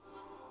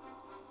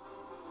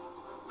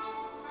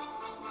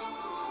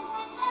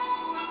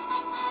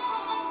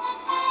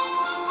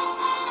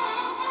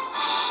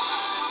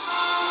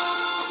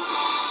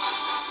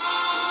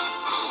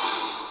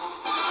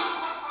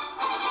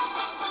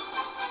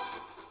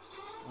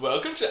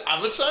Welcome to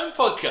Time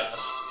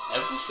Podcast,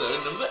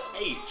 episode number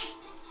 8.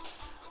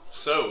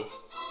 So,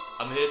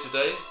 I'm here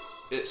today.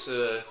 It's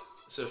a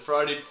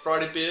Friday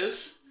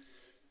beers.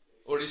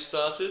 Already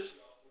started.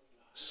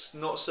 It's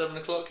not 7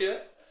 o'clock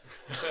yet.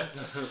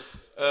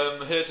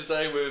 Here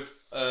today with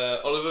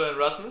Oliver and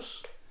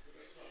Rasmus.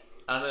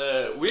 And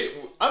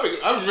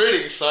I'm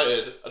really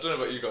excited. I don't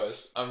know about you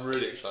guys. I'm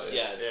really excited.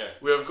 Yeah.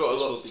 We have got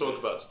a lot to talk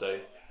about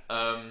today.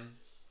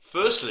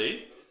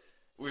 Firstly,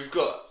 we've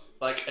got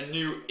like a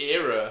new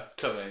era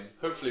coming.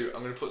 Hopefully,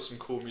 I'm gonna put some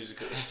cool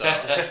music at the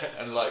start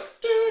and like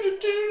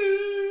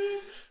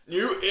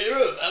new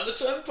era of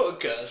Time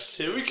Podcast.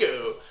 Here we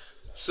go.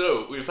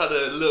 So we've had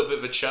a little bit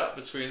of a chat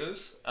between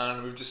us,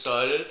 and we've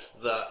decided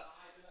that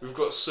we've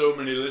got so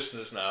many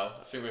listeners now.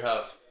 I think we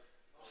have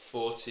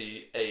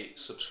 48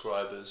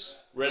 subscribers.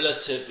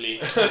 Relatively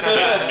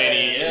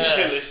many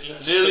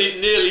listeners.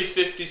 Nearly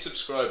 50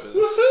 subscribers.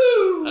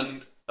 Woohoo!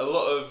 And a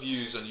lot of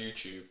views on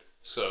YouTube.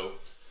 So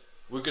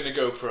we're gonna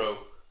go pro.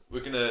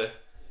 We're gonna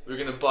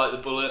bite the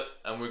bullet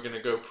and we're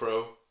gonna go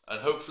pro. And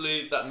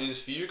hopefully that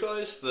means for you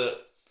guys that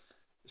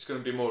it's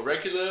gonna be more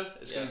regular.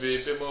 It's gonna be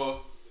a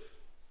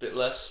bit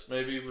less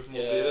maybe with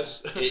more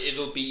beers.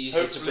 It'll be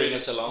easy to bring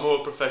us along. More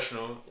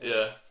professional,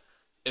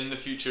 in the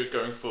future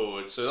going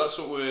forward. So that's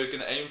what we're going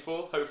to aim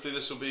for. Hopefully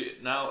this will be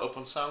now up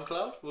on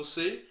SoundCloud. We'll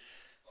see.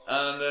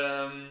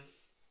 And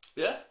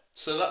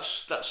so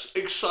that's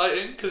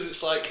exciting because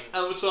it's like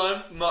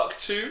Time Mark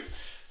II,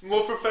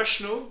 more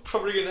professional.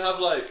 Probably going to have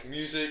like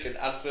music and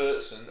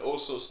adverts and all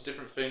sorts of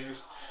different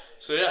things.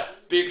 So yeah,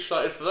 be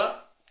excited for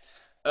that.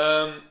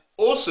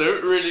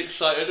 Also really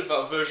excited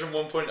about version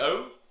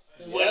 1.0.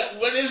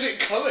 When is it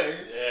coming?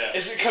 Yeah.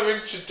 Is it coming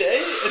today?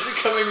 Is it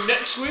coming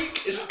next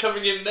week? Is it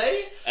coming in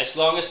May? As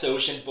long as the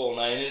Oceanborn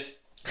are in it,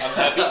 I'm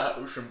happy.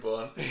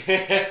 Oceanborn.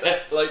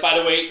 By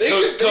the way, they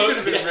could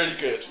have been really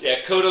good. Yeah,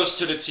 kudos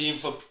to the team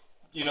for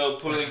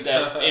pulling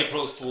that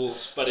April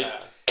Fools, but it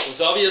was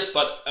obvious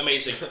but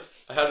amazing.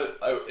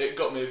 It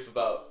got me for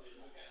about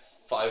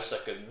 5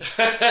 seconds.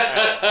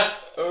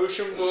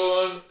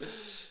 Oceanborn.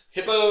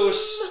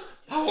 Hippos.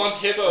 I want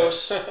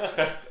hippos.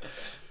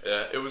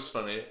 Yeah, it was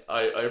funny.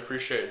 I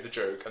appreciated the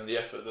joke and the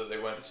effort that they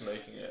went to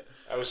making it.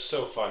 That was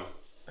so fun.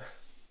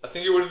 I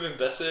think it would have been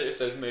better if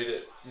they'd made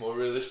it more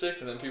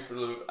realistic and then people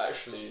would have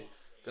actually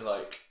been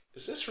like,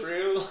 is this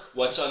real?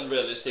 What's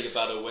unrealistic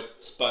about a wet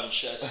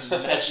sponge as a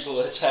magical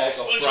attack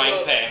or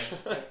frying pan?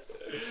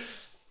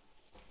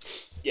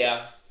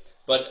 Yeah,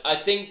 but I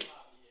think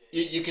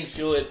you can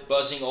feel it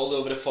buzzing all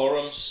over the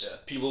forums. Yeah.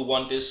 People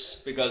want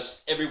this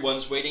because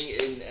everyone's waiting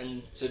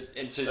in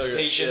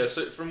anticipation. Okay. Yeah,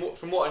 so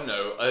from what I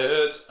know, I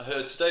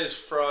heard today is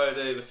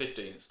Friday the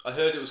 15th. I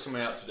heard it was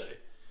coming out today.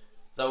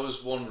 That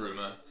was one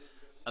rumour.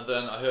 And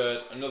then I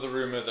heard another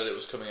rumour that it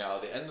was coming out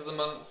at the end of the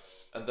month.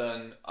 And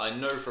then I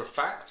know for a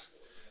fact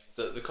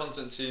that the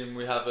content team,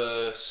 we have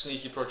a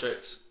sneaky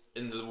project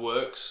in the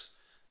works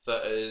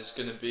that is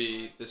going to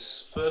be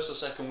this first or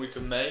second week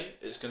of May.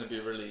 It's going to be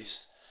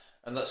released.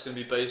 And that's going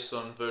to be based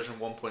on version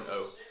 1.0.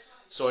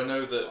 So I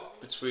know that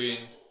between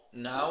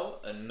now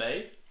and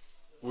May,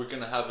 we're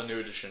going to have a new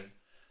edition.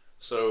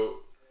 So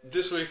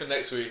this week and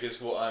next week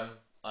is what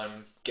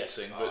I'm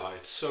guessing. But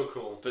it's so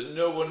cool. But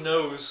no one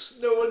knows.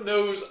 No one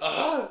knows.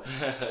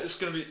 It's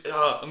going to be.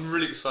 I'm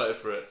really excited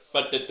for it.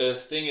 But the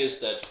thing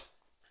is that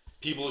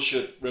people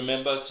should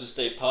remember to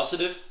stay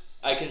positive.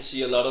 I can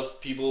see a lot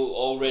of people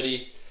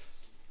already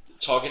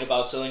talking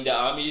about selling their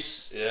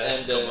armies. Yeah,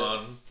 and, come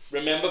on.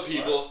 Remember,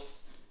 people.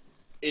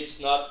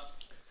 It's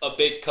not a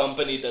big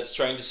company that's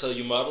trying to sell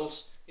you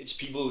models. It's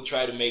people who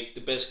try to make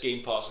the best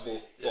game possible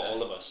for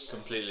all of us.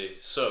 Completely.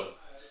 So,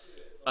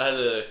 I had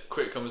a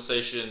quick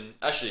conversation.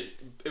 Actually,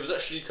 it was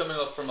actually coming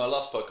off from our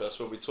last podcast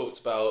where we talked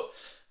about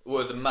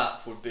where the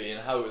map would be and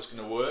how it was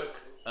going to work.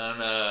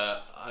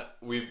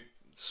 And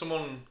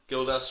someone,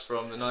 Gildas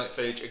from the Ninth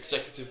Age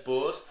Executive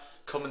Board,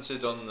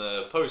 commented on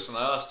the post, and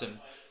I asked him,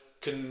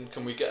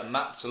 "Can we get a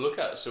map to look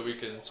at so we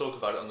can talk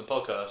about it on the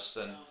podcast?"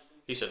 And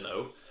he said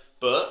no.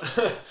 But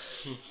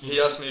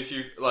he asked me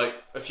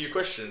a few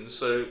questions.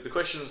 So the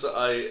questions that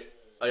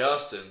I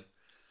asked him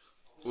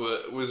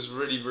was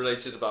really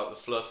related about the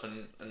fluff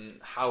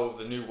and how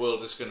the new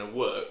world is going to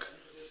work.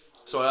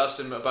 So I asked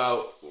him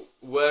about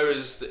where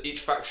is each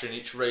faction,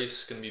 each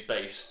race going to be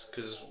based,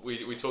 because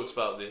we talked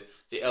about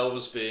the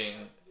elves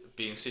being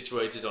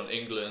situated on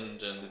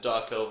England and the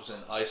dark elves in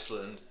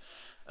Iceland,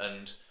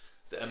 and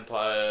the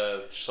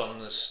Empire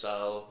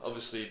Sonnenstahl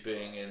obviously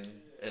being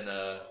in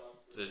the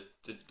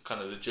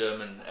kind of the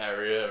German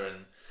area,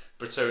 and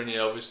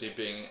Bretonnia obviously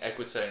being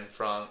Aquitaine in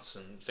France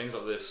and things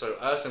like this. So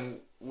I asked him,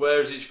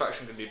 where is each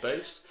faction going to be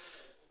based?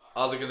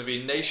 Are there going to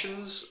be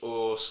nations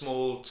or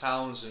small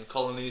towns and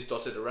colonies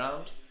dotted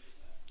around?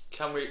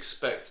 Can we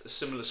expect a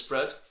similar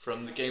spread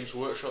from the Games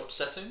Workshop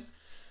setting?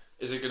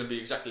 Is it going to be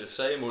exactly the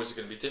same, or is it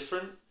going to be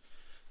different?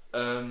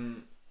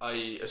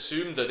 I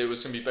assumed that it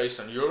was going to be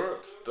based on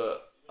Europe,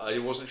 but I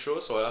wasn't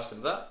sure, so I asked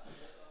him that.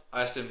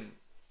 I asked him,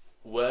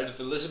 where do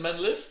the lizardmen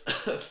live?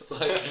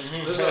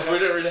 We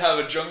don't really have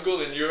a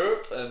jungle in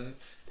Europe, and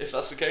if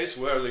that's the case,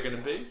 where are they going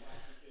to be?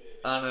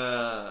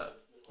 And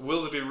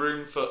will there be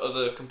room for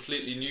other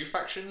completely new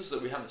factions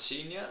that we haven't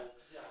seen yet,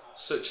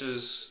 such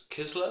as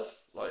Kislev?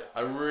 Like,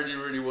 I really,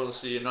 really want to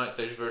see a Ninth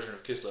Age version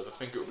of Kislev. I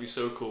think it would be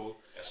so cool.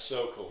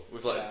 So cool.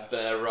 With like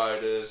bear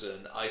riders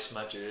and ice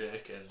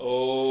magic and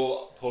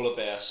polar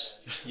bears.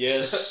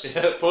 Yes.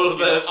 Yeah, polar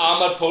bears.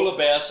 Armored polar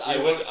bears. Yeah.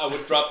 I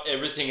would drop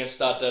everything and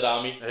start that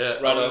army. Yeah,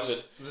 right off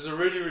it. There's a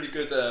really, really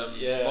good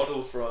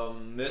model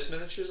from Miss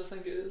Miniatures, I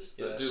think it is.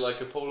 That do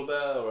like a polar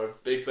bear or a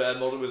big bear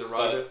model with a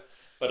rider.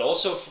 But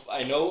also,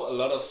 I know a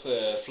lot of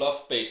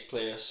fluff-based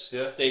players.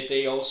 Yeah.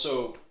 They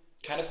also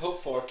kind of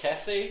hope for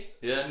Cathay,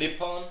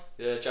 Nippon.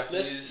 Yeah,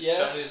 Japanese, Yes.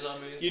 Chinese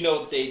army. You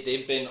know,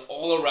 they've been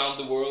all around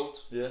the world.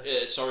 Yeah.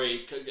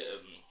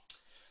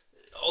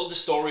 All the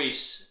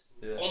stories.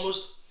 Yeah.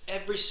 Almost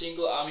every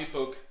single army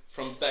book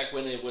from back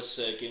when it was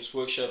Games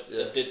Workshop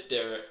that did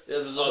their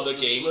there's other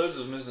game. Loads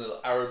of them, isn't there?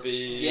 Like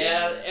Araby.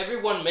 Yeah,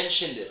 everyone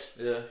mentioned it.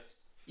 Yeah.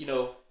 You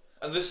know.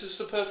 And this is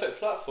the perfect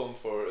platform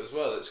for it as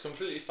well. It's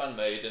completely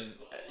fan-made, and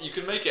you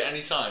can make it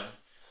any time.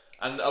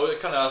 And I would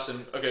kind of ask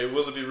him, okay,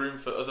 will there be room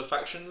for other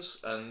factions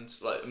and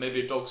like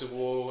maybe a Dogs of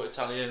War,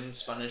 Italian,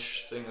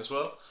 Spanish thing as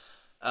well?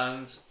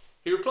 And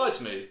he replied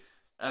to me,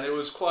 and it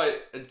was quite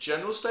a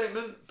general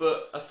statement,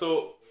 but I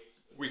thought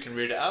we can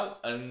read it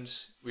out and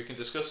we can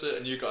discuss it,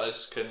 and you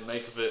guys can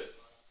make of it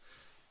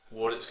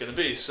what it's going to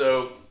be.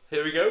 So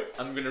here we go.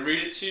 I'm going to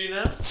read it to you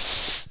now.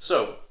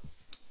 So,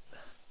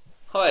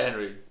 hi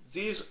Henry.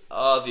 These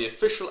are the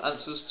official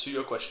answers to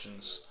your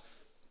questions.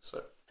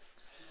 So,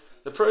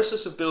 the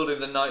process of building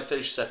the Ninth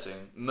Age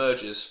setting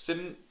merges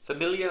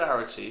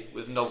familiarity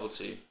with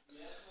novelty.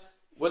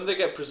 When they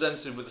get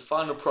presented with the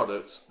final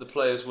product, the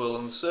players will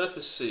on the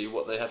surface see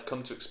what they have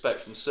come to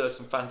expect from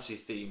certain fantasy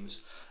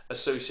themes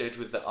associated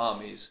with their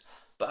armies,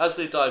 but as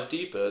they dive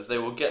deeper, they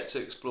will get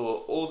to explore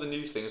all the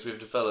new things we have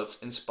developed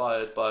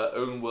inspired by our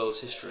own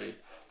world's history,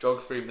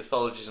 geography,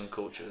 mythologies and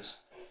cultures.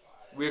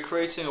 We are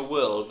creating a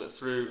world that,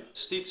 through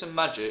steeped in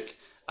magic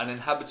and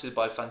inhabited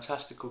by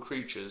fantastical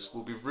creatures,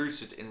 will be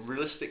rooted in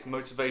realistic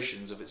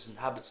motivations of its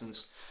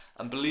inhabitants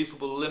and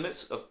believable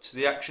limits to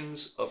the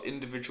actions of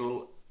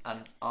individual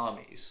and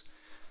armies.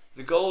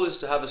 The goal is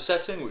to have a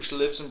setting which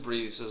lives and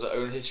breathes as our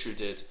own history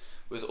did,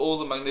 with all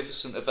the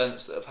magnificent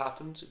events that have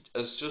happened,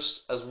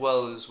 just as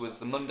well as with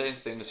the mundane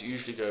things that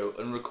usually go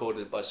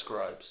unrecorded by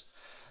scribes.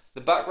 The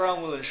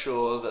background will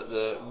ensure that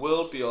the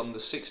world beyond the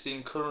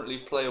 16 currently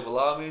playable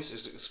armies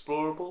is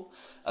explorable,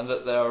 and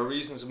that there are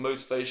reasons and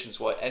motivations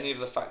why any of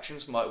the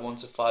factions might want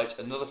to fight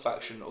another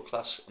faction or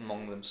clash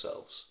among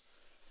themselves.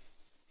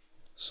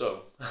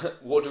 So,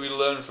 what do we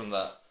learn from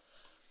that?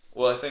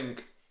 Well, I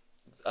think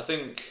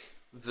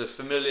the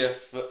familiar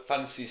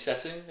fantasy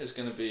setting is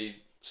going to be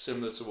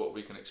similar to what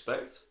we can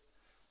expect.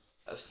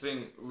 I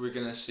think we're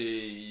going to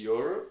see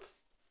Europe,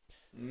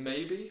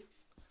 maybe.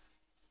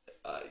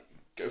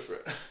 Go for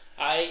it.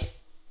 I've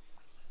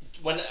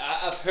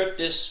heard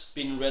this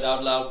being read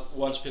out loud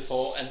once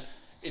before, and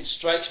it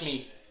strikes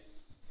me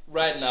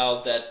right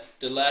now that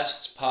the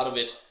last part of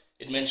it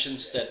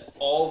mentions that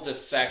all the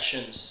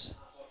factions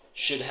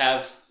should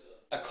have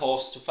a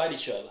cause to fight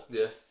each other.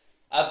 Yeah.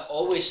 I've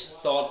always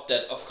thought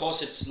that, of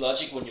course, it's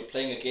logic when you're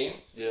playing a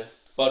game. Yeah.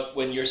 But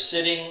when you're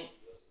sitting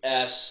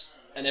as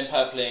an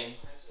Empire playing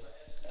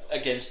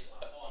against,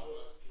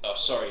 Are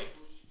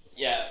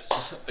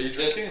you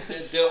drinking?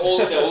 The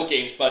old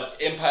games, but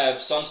Empire of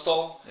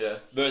Sunstar Yeah.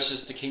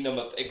 versus the Kingdom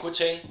of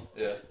Equitane.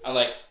 Yeah. I'm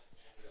like,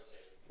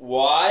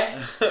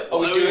 why are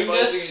we doing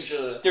this?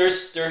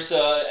 There's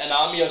an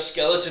army of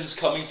skeletons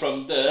coming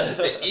from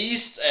the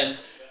east, and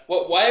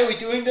why are we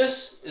doing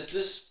this? Is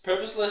this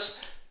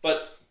purposeless?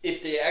 But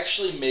if they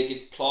actually make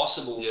it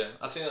plausible, yeah,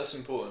 I think that's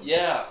important.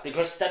 Yeah,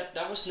 because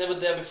that was never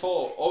there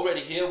before.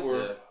 Already here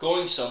we're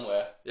going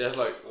somewhere. Yeah,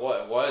 like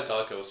why are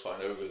Dark Elves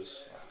fighting ogres?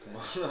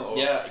 Come on.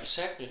 Yeah,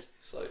 exactly.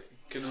 It's like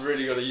you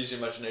really got to use your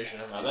imagination.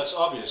 That's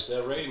obvious.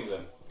 They're raiding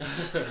them.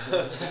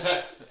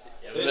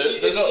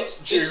 They're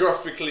not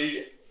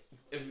geographically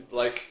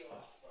like.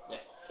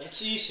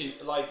 It's easy.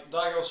 Like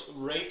Dark Elves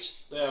raid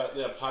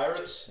their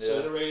pirates,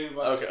 so they're raiding.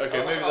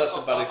 Okay, maybe that's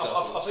a bad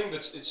example. I think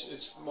that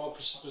it's more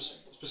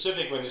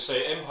specific when you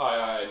say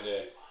Empire and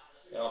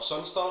of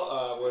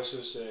Sunstar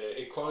versus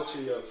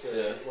equality of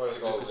what is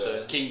it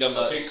called? Kingdom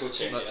of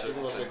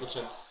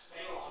Equitane.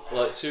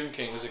 Like Tomb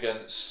Kings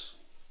against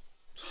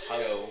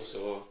High Elves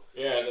or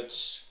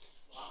that's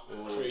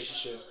crazy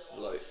shit.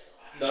 Like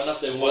none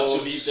of them want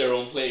to leave their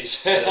own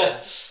place.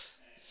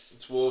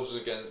 Dwarves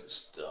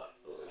against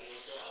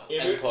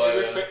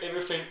Empire.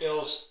 Everything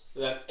else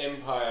that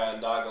Empire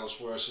and Dark Elves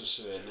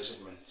versus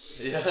Lizardmen.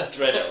 Yeah.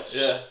 Dread Elves.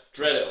 Yeah.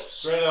 Dread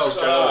Elves. Dread Elves.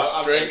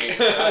 Drink.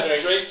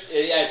 Drink.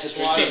 Yeah, it's a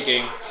drinking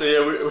game. So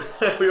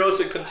yeah, we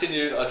also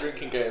continued our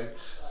drinking game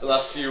the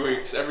last few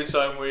weeks. Every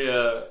time we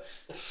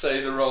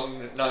say the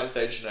wrong Ninth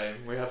Age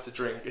name, we have to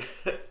drink.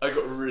 I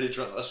got really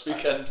drunk last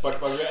weekend.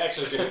 But we're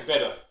actually getting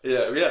better.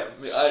 Yeah.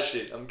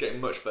 I'm getting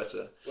much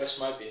better. Wes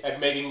might be. At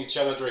making each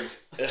other drink.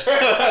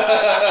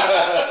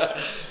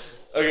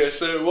 Okay,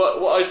 so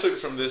what I took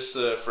from this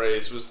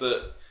phrase was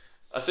that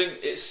I think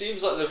it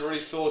seems like they've really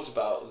thought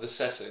about the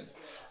setting,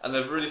 and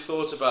they've really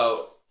thought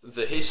about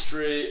the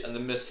history and the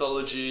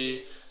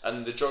mythology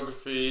and the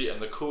geography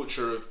and the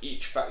culture of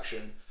each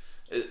faction.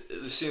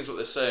 It seems what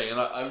they're saying, and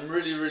I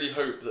really, really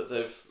hope that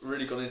they've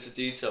really gone into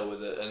detail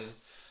with it. And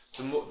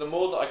the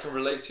more that I can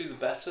relate to, the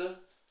better.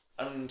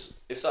 And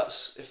if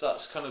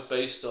that's kind of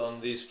based on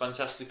these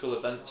fantastical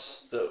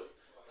events that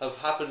have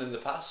happened in the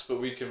past,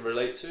 but we can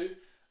relate to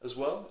as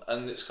well,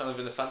 and it's kind of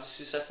in a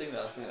fantasy setting,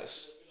 then I think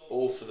that's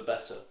all for the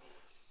better.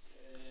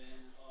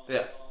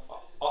 Yeah.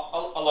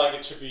 I like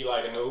it to be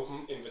like an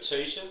open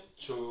invitation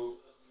to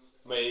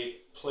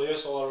make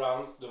players all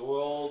around the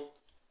world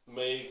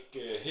make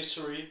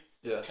history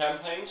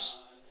campaigns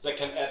that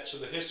can add to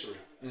the history.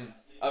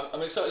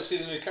 I'm excited to see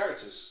the new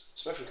characters,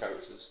 special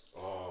characters.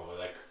 Oh,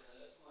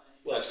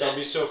 that's gonna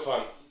be so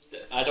fun.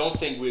 I don't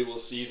think we will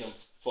see them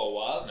for a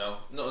while. No,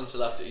 not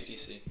until after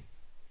ETC.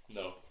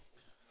 No.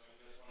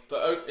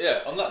 But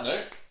yeah, on that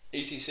note,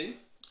 ETC,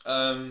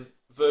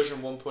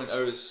 version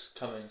 1.0 is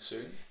coming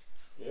soon.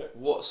 Yeah.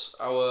 What's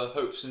our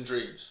hopes and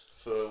dreams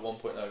for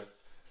 1.0?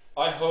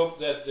 I hope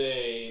that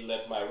they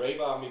let my rape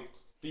army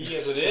be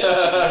as it is.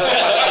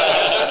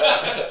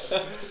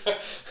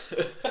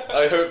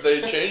 I hope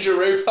they change your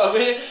rape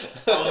army.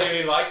 I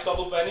really like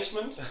double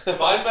banishment,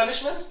 divine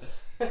banishment.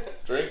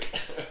 Drink.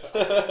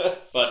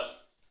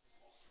 But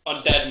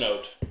on that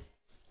note,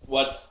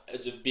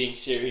 being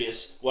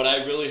serious, what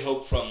I really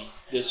hope from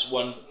this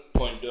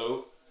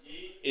 1.0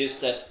 is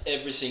that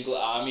every single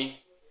army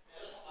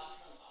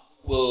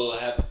will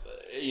have,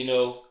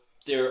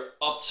 their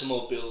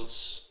optimal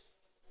builds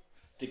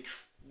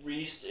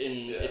decreased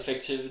in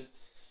effectivity.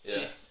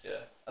 Yeah.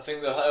 I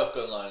think the high off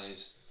gun line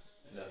is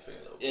nothing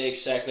a little bit.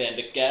 Exactly, and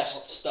the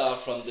gas star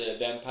from the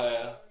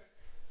vampire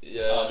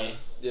army.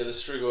 Yeah, the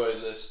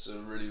Strigoi lists are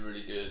really,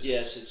 really good.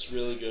 Yes, it's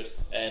really good,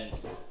 and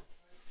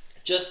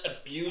just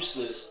abuse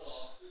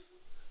lists.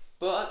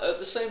 But at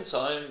the same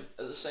time,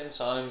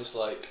 it's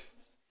like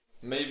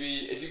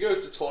maybe if you go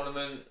to a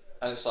tournament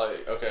and it's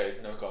like, okay,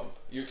 no comp,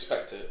 you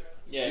expect it.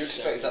 Yeah, you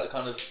expect that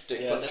kind of dick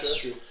puncher. Yeah, that's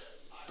true.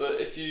 But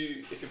if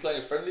you're playing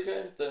a friendly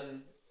game,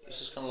 then it's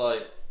just kind of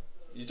like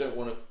you don't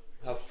want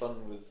to have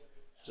fun with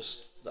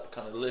just that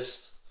kind of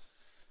list.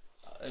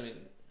 I mean,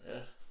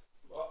 yeah.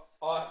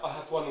 I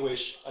have one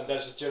wish, and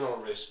that's a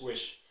general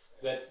wish,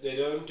 that they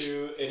don't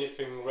do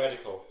anything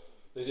radical.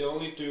 They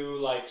only do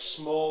like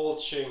small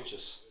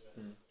changes.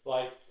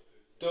 Like,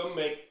 don't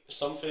make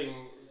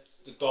something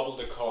double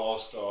the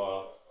cost,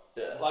 or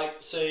like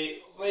say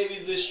maybe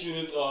this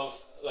unit of,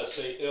 let's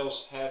say,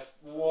 elves have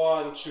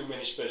one too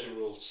many special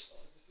rules.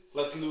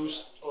 Let them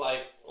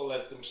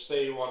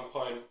stay 1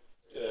 point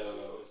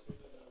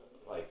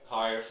like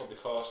higher for the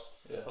cost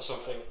or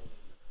something.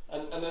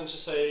 And then to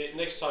say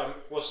next time,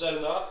 was that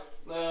enough?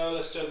 No,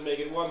 let's just make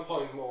it 1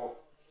 point more.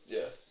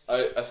 Yeah,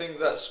 I think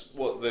that's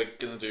what they're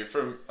gonna do.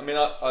 I'm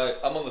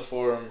on the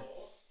forum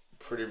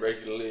pretty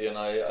regularly, and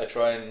I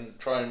try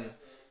and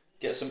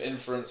get some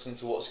inference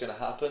into what's gonna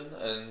happen.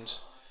 And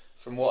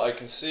from what I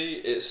can see,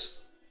 it's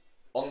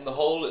on the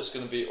whole, it's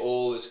gonna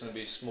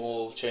be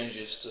small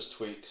changes, just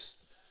tweaks.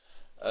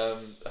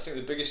 I think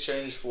the biggest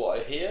change for what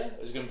I hear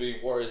is going to be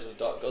Warriors of the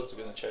Dark Gods are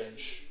going to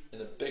change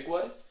in a big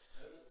way,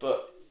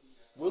 but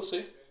we'll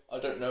see. I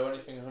don't know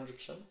anything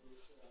 100%.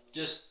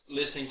 Just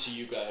listening to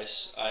you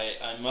guys,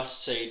 I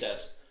must say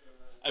that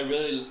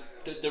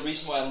the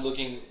reason why I'm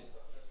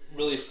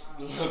really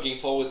looking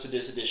forward to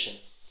this edition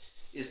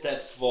is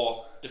that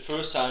for the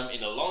first time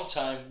in a long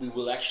time, we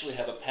will actually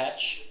have a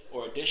patch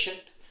or edition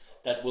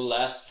that will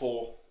last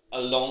for a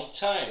long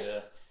time.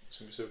 Yeah, it's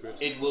going to be so good.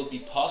 It will be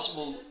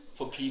possible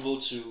for people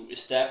to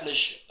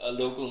establish a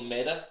local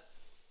meta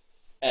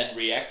and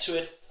react to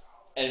it,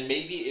 and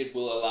maybe it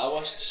will allow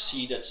us to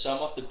see that some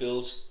of the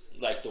builds,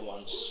 like the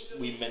ones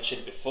we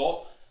mentioned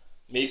before,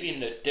 maybe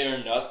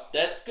they're not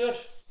that good.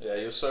 Yeah,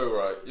 you're so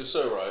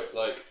right.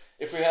 Like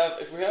if we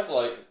have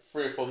like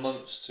 3 or 4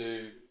 months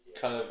to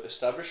kind of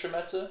establish a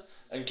meta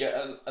and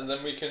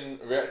then we can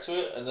react to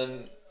it, and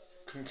then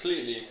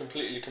completely, because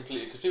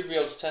people will be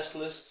able to test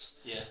lists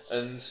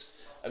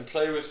and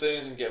play with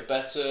things and get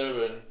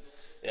better. And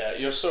yeah,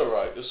 you're so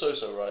right. You're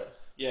so right.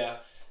 Yeah,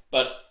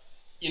 but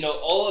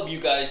all of you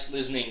guys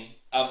listening,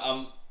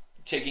 I'm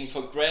taking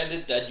for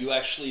granted that you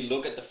actually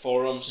look at the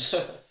forums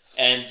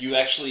and you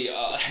actually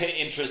are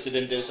interested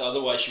in this.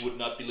 Otherwise, you would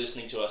not be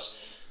listening to us.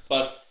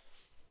 But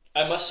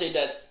I must say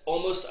that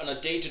almost on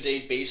a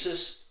day-to-day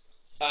basis,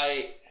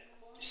 I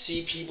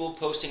see people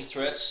posting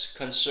threads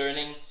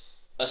concerning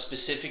a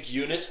specific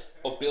unit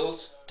or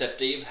build that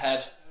they've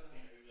had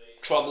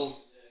trouble,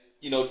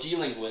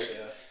 dealing with,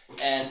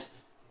 and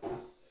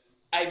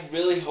I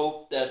really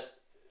hope that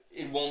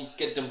it won't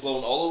get them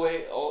blown all the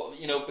way,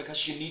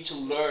 because you need to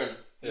learn.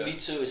 You need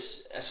to,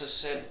 as I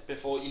said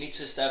before, you need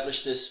to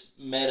establish this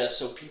meta.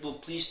 So people,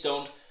 please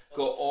don't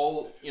go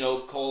all,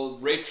 call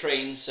raid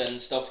trains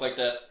and stuff like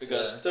that,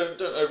 because don't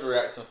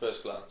overreact on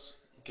first glance.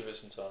 Give it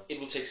some time. It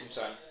will take some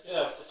time.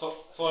 Yeah,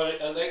 for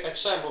an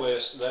example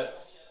is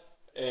that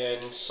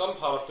in some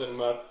part of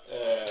Denmark,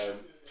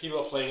 people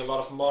are playing a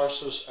lot of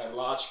monsters and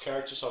large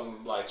characters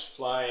on like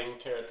flying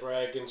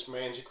dragons,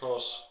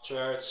 manticores,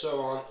 chariots, so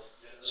on.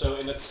 So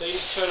in a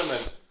Danish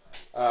tournament,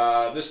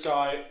 this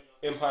guy,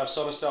 Empire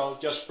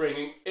Summerstyle, just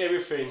bringing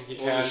everything he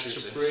can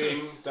to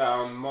bring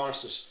down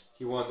monsters.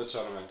 He won the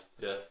tournament.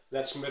 Yeah.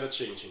 That's meta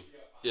changing.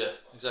 Yeah,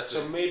 exactly.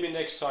 So maybe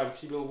next time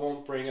people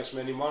won't bring as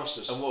many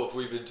monsters. And what have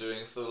we been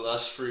doing for the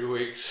last 3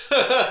 weeks?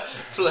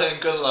 Playing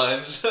gun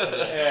lines.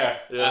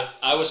 Yeah.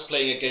 I was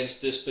playing against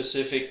this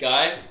specific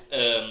guy.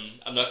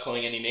 I'm not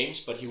calling any names,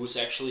 but he was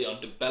actually on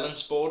the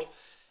balance board.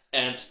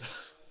 And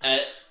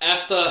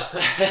after...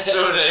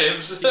 No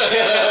names.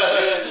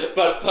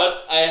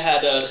 but I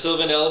had a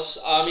Sylvan Elves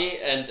army,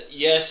 and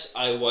yes,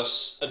 I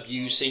was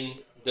abusing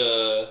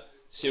the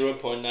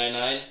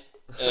 0.99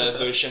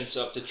 versions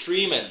of the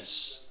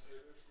Treemans.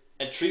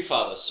 And Tree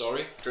Fathers,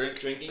 sorry.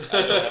 Drinking.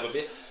 I don't have a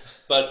bit.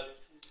 But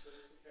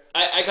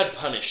I got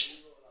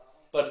punished.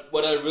 But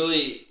what I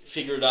really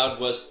figured out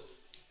was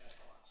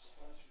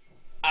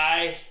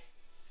I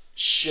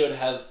should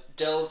have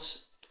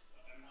dealt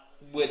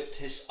with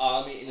his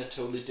army in a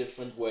totally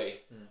different way.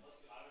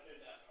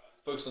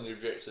 Focus on the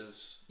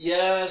objectives.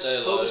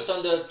 Yes, focused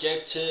on the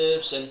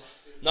objectives and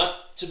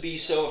not to be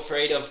so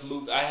afraid of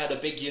move. I had a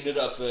big unit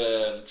of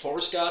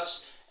Forest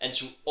Guards. And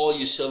to all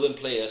you Sylvan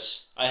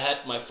players, I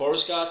had my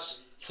Forest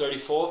Guards,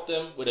 34 of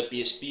them, with a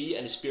BSB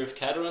and a Spear of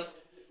Cadaran.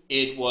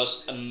 It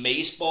was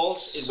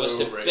amazeballs. It was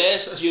the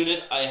best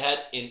unit I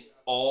had in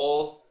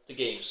all the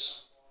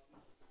games.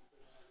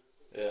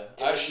 Yeah,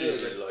 I actually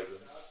really like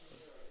them.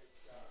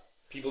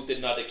 People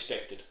did not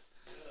expect it.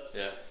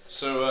 Yeah,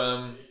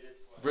 so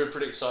we're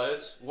pretty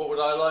excited. What would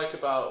I like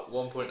about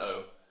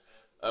 1.0?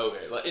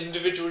 Okay, like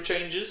individual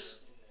changes.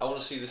 I want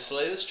to see the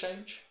Slayers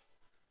change.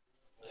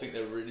 I think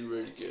they're really,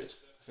 really good.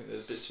 I think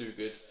they're a bit too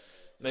good.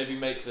 Maybe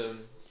make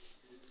them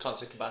can't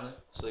take a banner,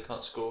 so they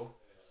can't score.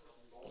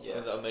 Yeah,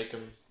 that'll make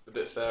them a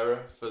bit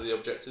fairer for the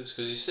objectives,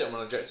 because you sit them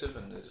on an objective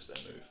and they just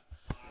don't move.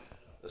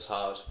 That's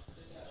hard.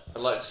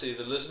 I'd like to see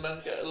the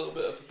Lizardmen get a little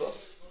bit of a buff.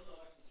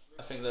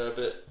 I think they're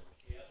a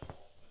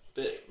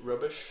bit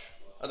rubbish.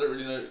 I don't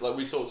really know. Like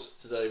we talked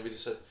today, we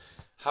just said,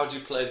 how do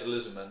you play the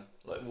Lizardmen?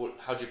 Like what?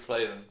 How do you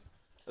play them?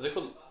 Are they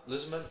called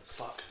Lizardmen?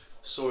 Fuck.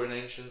 Saurian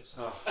Ancients.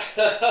 Oh.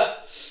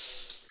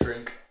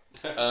 Drink.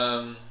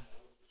 I'd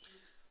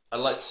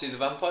like to see the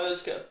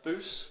vampires get a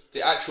boost.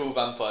 The actual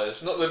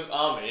vampires, not the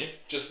army,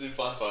 just the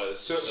vampires.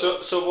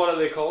 So what are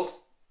they called?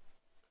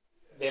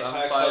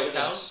 Vampire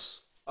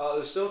Counts. Oh,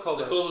 they're still called.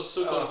 They're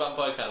still called a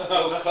Vampire Count.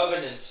 No,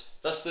 Covenant.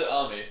 That's the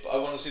army, but I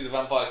want to see the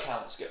Vampire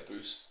Counts get a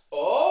boost.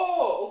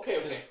 Oh, okay.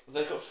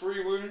 They've got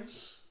 3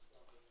 wounds,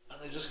 and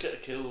they just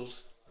get killed.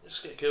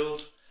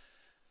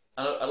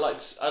 And I'd like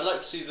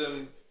to see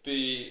them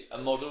be a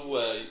model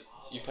where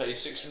you pay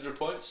 600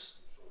 points,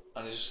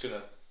 and you're just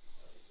gonna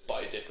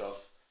bite your dick off.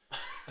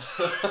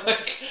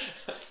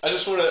 I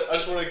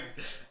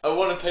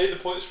want to pay the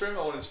points for him.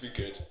 I want it to be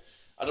good.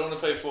 I don't want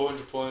to pay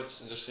 400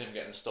 points and just see him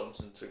getting stomped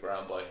into the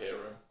ground by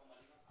Hero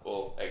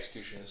or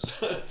Executioners.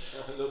 the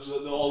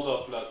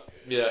old blood.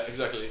 Yeah,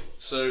 exactly.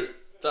 So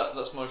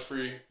that's my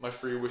three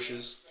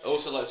wishes. I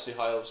also like to see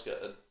High Elves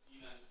get a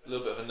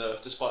little bit of a nerf,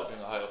 despite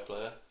being a High Elf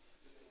player.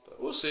 But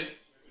we'll see.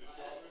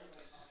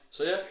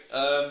 So yeah,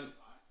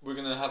 we're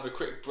gonna have a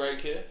quick break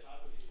here.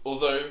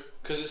 Although,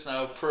 because it's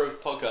now a pro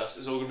podcast,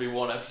 it's all going to be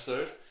one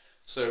episode.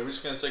 So we're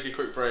just going to take a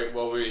quick break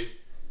while we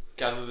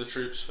gather the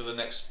troops for the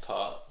next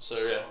part. So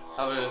yeah,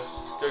 go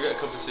get a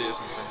cup of tea or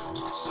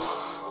something.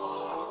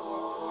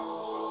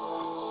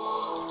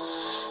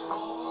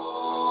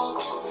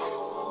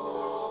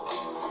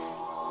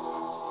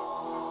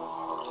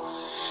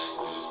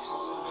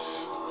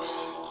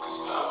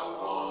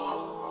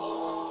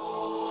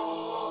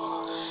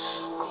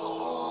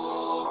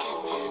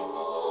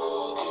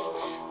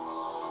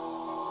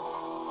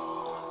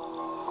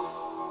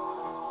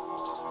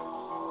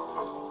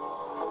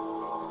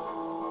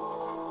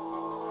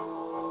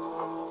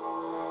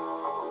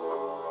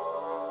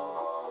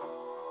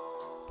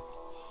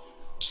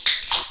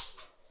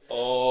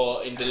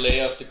 In the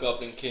Lair of the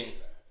Goblin King.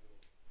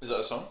 Is that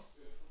a song?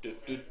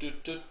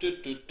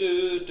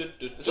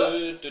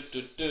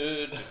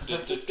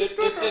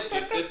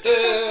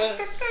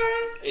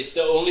 It's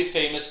the only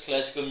famous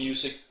classical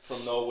music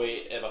from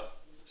Norway ever.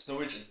 It's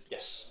Norwegian?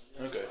 Yes.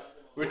 Okay.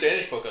 We're a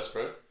Danish podcast,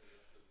 bro.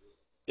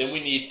 Then we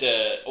need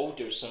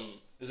there's some...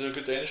 Is there a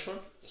good Danish one?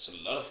 There's a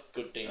lot of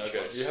good Danish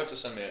ones. You have to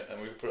send me it and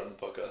we can put it on the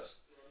podcast.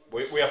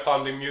 We are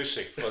finding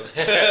music for we're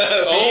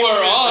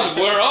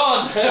on!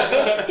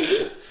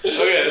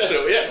 Okay,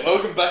 so yeah,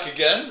 welcome back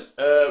again.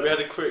 We had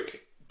a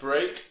quick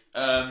break.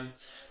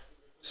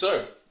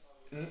 So,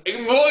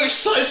 more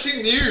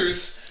exciting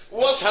news!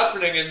 What's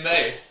happening in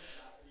May?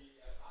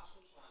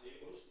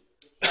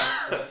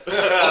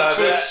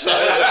 Awkward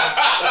silence.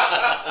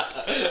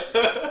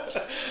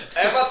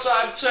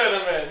 Evertime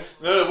Tournament!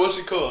 No, what's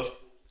it called?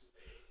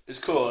 It's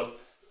called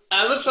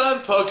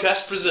Evertime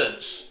Podcast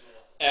Presents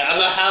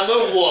Emma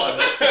Hammer 1.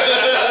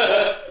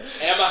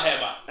 Emma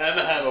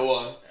Hammer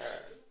 1.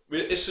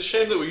 It's a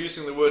shame that we're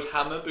using the word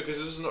hammer because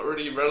this is not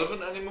really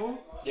relevant anymore.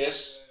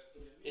 Yes.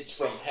 It's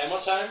from Hammer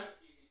Time.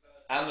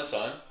 Hammer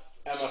Time.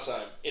 Hammer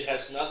Time. It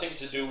has nothing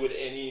to do with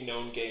any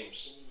known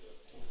games.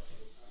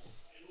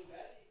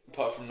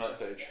 Apart from Night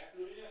Page.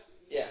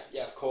 Yeah,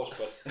 of course,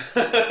 but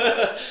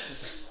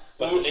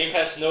but the name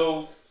has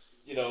no,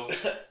 no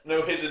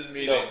hidden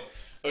meaning.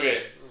 No.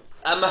 Okay.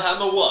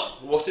 Hammer 1.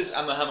 What is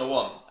Hammer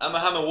 1?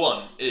 Hammer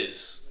 1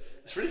 is...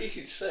 It's really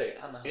easy to say.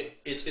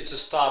 It's a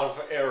start of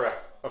era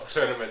of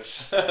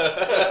tournaments.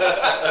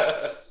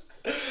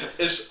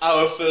 It's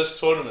our first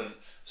tournament.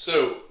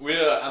 So, we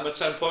are Hammer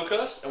Time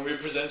Podcast, and we're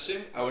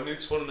presenting our new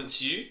tournament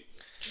to you.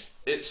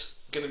 It's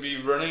going to be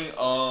running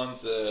on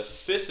the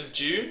 5th of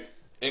June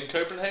in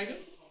Copenhagen.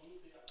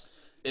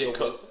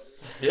 Yeah.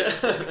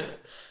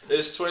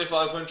 It's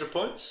 2,500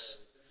 points.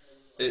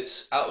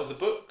 It's out of the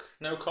book,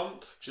 no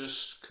comp,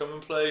 just come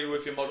and play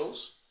with your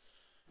models.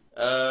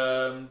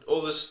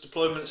 All the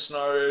deployment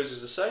scenarios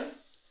is the same.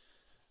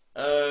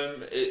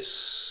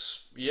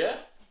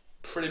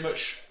 Pretty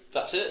much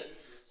that's it.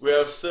 We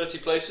have 30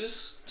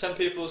 places, 10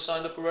 people have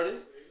signed up already,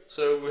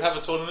 so we have a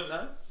tournament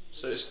now,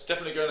 so it's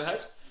definitely going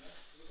ahead.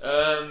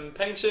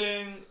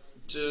 Painting,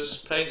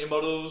 just paint your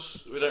models,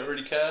 we don't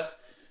really care,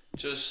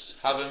 just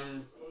have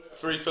them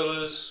 3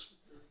 colours,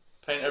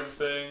 paint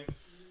everything.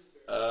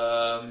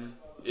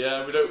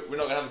 We're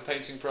not gonna have a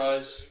painting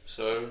prize,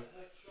 so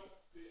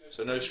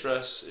no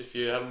stress if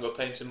you haven't got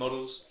painting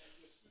models.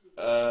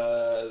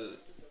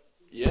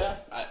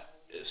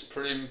 It's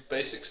pretty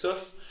basic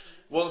stuff.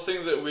 One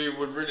thing that we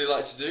would really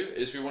like to do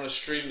is we want to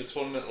stream the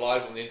tournament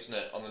live on the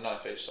internet on the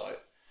Night Phage site,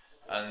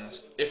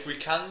 and if we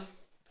can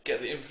get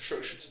the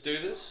infrastructure to do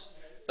this,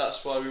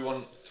 that's why we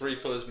want 3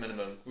 colours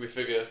minimum. We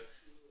figure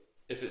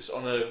if it's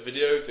on a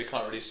video, they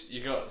can't really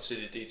you can't see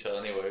the detail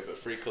anyway, but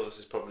 3 colours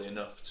is probably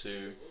enough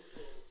to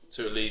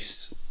at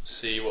least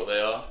see what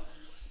they are.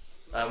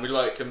 And we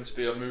like them to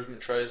be on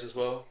movement trays as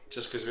well,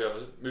 just because we have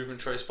a movement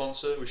tray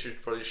sponsor. We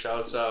should probably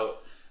shout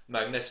out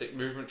Magnetic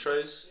Movement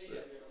Trays.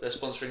 They're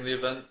sponsoring the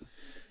event.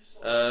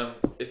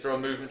 If they're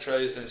on movement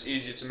trays, then it's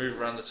easier to move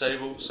around the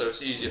table, so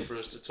it's easier for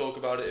us to talk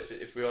about it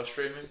if we are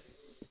streaming.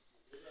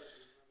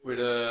 We'd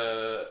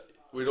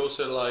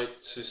also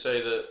like to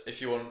say that if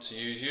you want to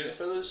use unit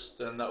fillers,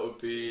 then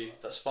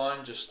that's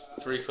fine, just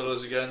 3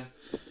 colours again.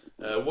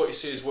 What you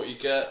see is what you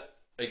get.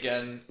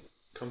 Again,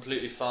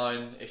 completely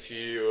fine if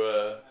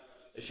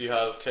you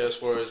have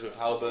Chaos Warriors with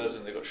halberds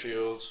and they've got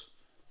shields,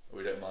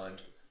 we don't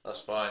mind.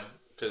 That's fine,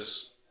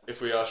 because if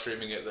we are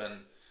streaming it,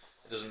 then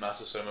it doesn't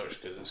matter so much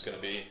because it's going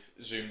to be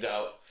zoomed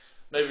out.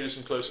 Maybe do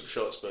some close-up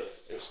shots, but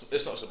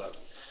it's not so bad.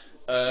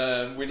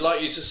 We'd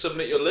like you to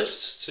submit your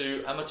lists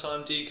to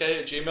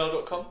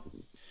hammertimedk@gmail.com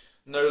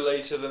no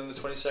later than the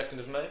 22nd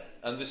of May,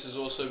 and this is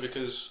also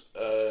because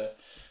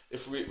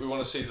if we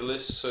want to see the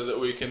lists so that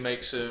we can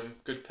make some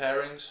good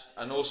pairings,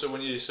 and also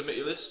when you submit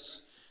your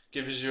lists,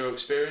 give us your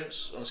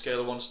experience on a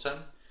scale of 1 to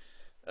 10.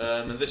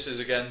 And this is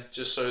again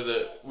just so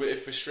that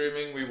if we're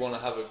streaming, we want to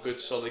have a good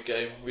solid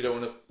game. We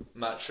don't want to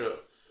match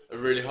up a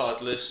really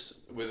hard list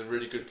with a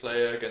really good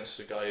player against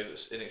a guy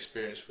that's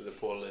inexperienced with a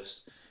poor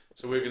list.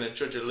 So we're going to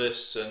judge your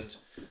lists and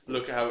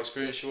look at how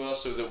experienced you are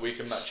so that we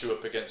can match you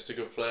up against a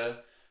good player,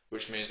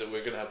 which means that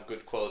we're going to have a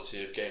good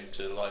quality of game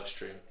to live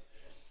stream.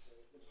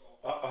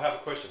 I have a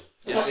question.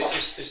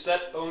 Yes. Is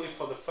that only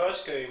for the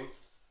first game,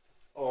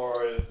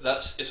 or?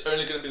 It's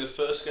only going to be the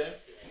first game,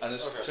 and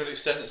to an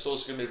extent it's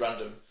also going to be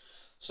random.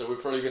 So we're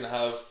probably going to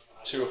have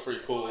 2 or 3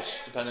 pools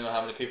depending on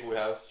how many people we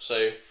have.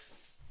 So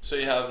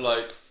you have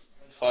like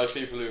 5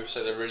 people who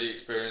say they're really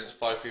experienced,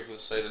 5 people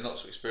that say they're not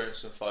so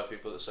experienced, and 5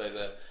 people that say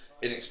they're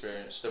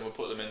inexperienced. Then we'll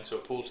put them into a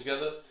pool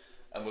together,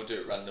 and we'll do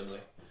it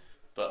randomly.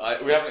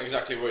 But we haven't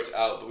exactly worked it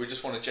out, but we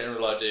just want a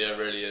general idea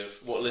really of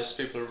what lists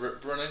people are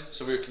running,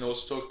 so we can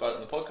also talk about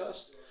it on the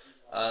podcast,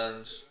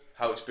 and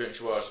how experienced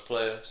you are as a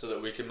player, so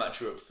that we can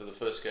match you up for the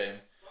first game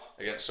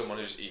against someone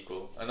who's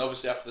equal. And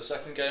obviously after the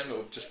second game, it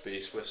will just be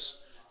Swiss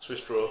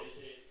draw.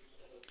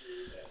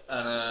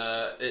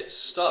 And it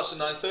starts at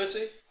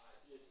 9:30.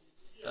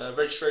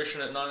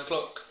 Registration at 9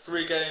 o'clock.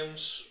 3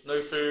 games,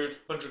 no food,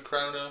 100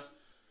 kroner.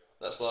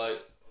 That's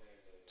like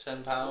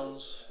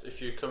 £10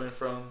 if you're coming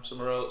from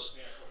somewhere else.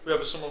 We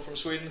have someone from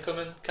Sweden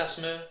coming,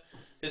 Casimir.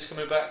 He's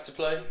coming back to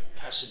play.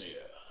 Casimir.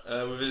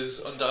 With his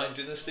Undying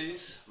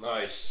Dynasties.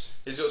 Nice.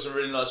 He's got some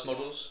really nice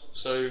models.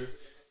 So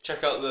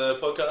check out the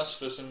podcast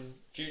for some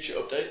future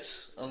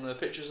updates on the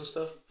pictures and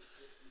stuff.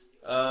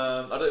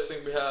 I don't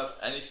think we have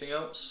anything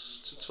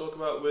else to talk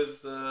about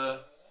with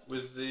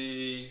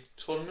the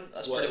tournament.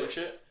 That's pretty much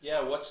it.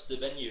 Yeah, what's the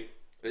venue?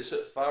 It's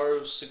at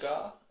Faro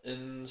Cigar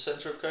in the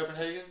centre of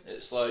Copenhagen.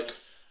 It's like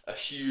a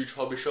huge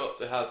hobby shop.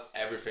 They have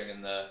everything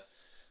in there.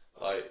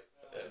 Like,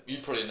 you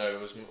probably know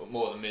it was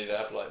more than me. They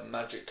have like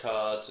magic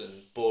cards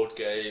and board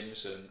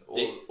games and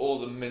all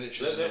the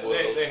miniatures in the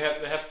world. They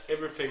have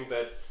everything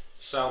that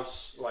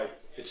sounds like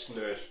it's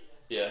nerd.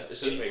 Yeah,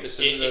 it's a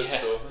nerd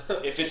store.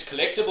 If it's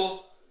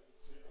collectible,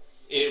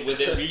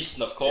 within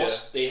reason, of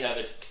course, they have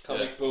it.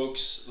 Comic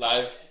books,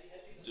 live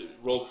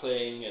role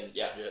playing, and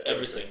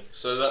everything.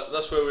 So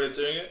that's where we're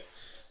doing it.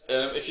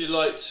 If you'd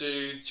like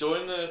to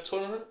join the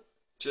tournament,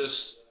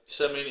 just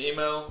send me an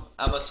email,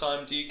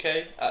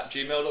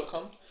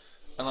 amatimedk@gmail.com,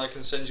 and I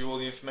can send you all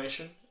the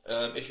information.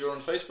 If you're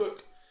on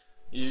Facebook,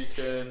 you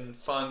can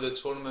find the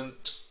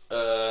tournament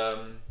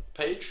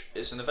page.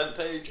 It's an event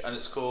page, and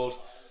it's called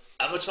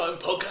Amatime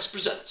Podcast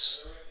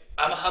Presents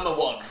Hammer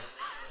 1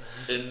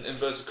 in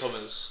inverted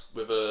commas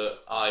with a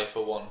I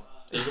for 1.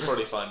 You can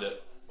probably find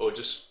it, or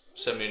just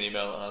send me an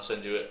email and I'll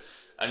send you it.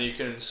 And you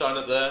can sign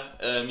up there.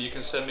 You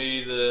can send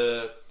me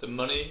the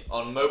money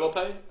on mobile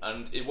pay,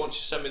 and once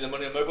you send me the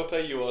money on mobile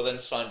pay, you are then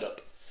signed up.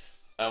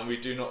 And we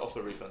do not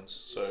offer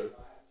refunds, so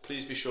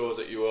please be sure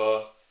that you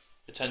are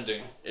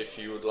attending if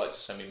you would like to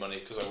send me money,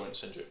 because I won't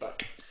send you it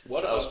back.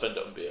 I'll spend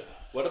it on beer.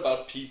 What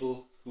about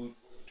people who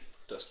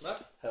does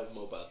not have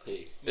mobile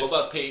pay?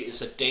 Mobile pay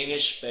is a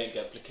Danish bank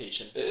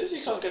application. It is?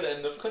 You can't get it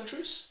in other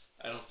countries?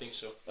 I don't think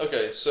so.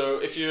 Okay, so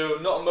if you're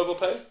not on mobile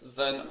pay,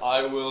 then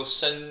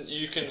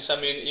you can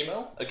send me an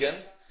email,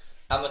 again,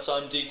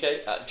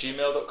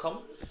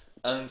 amatimedk@gmail.com,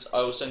 and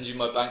I will send you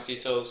my bank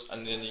details,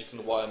 and then you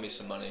can wire me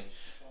some money.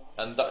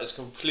 And that is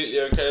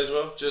completely okay as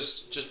well.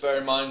 Just bear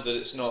in mind that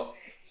it's not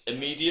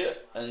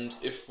immediate, and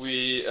if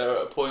we are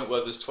at a point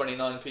where there's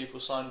 29 people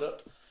signed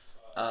up,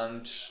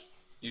 and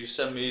you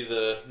send me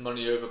the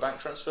money over bank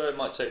transfer, it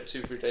might take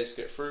 2-3 days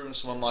to get through, and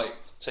someone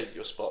might take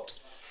your spot.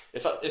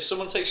 If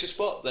someone takes your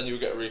spot, then you'll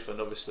get a refund,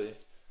 obviously,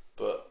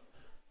 but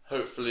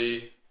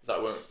hopefully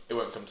it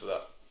won't come to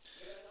that.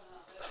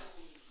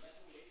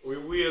 We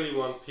really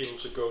want people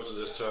to go to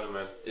this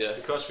tournament. Yeah.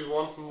 Because we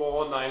want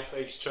more 9th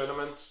age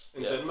tournaments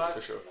in Denmark.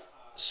 For sure.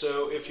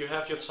 So if you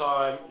have your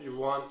time, you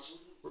want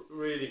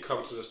really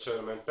come to this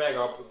tournament, bang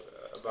up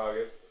about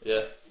it.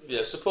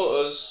 Yeah.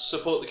 Support us,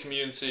 support the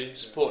community,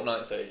 support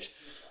 9th age.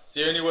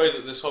 The only way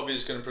that this hobby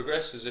is going to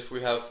progress is if we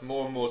have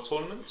more and more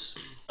tournaments.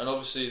 And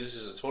obviously this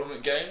is a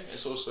tournament game,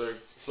 it's also a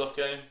fluff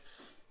game,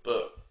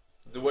 but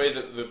the way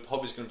that the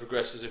hobby is going to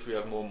progress is if we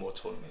have more and more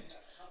tournaments.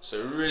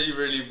 So really,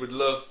 really would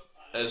love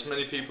as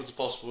many people as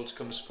possible to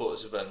come and support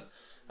this event.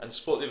 And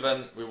support the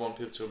event, we want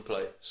people to come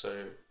play.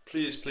 So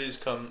please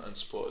come and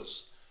support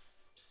us.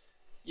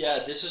 Yeah,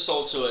 this is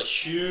also a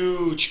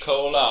huge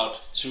call out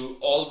to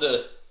all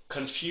the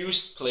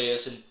confused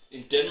players in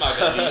Denmark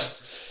at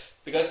least.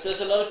 Because there's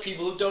a lot of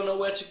people who don't know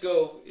where to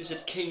go. Is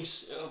it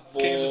Kings of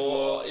War? Kings of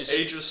War. Is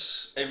Age of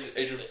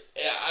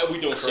yeah, we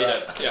don't say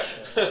that. Yeah.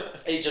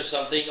 Age of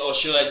something, or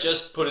should I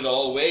just put it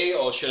all away,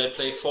 or should I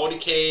play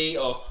 40k,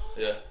 or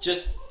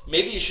just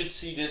maybe you should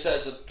see this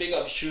as a big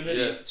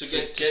opportunity to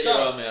get your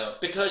army out.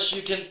 Because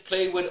you can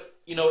play with,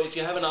 if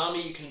you have an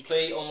army, you can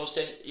play almost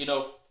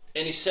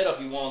any setup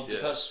you want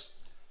because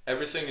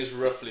everything is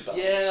roughly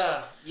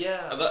balanced.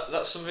 Yeah. And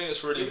that's something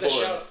that's really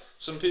important.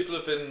 Some people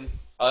have been.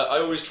 I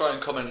always try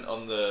and comment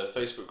on the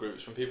Facebook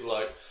groups when people are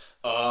like,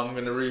 I'm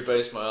going to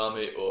rebase my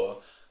army,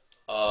 or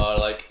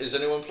like, is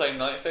anyone playing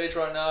Night Phage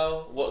right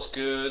now? What's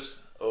good?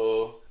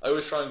 Or I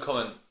always try and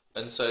comment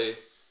and say,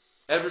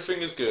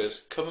 everything is good.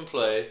 Come and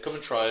play. Come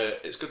and try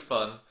it. It's good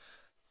fun.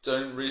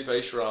 Don't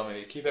rebase your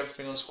army. Keep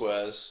everything on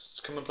squares.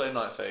 Just come and play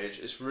Night Phage.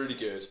 It's really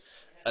good.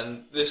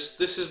 And this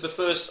is the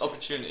first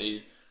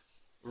opportunity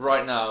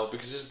right now,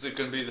 because this is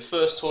going to be the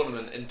first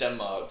tournament in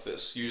Denmark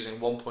that's using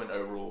 1.0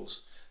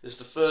 rules. This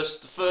is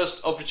the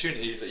first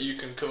opportunity that you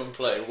can come and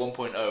play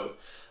 1.0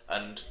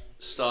 and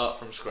start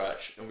from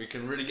scratch, and we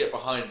can really get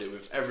behind it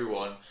with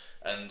everyone.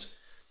 And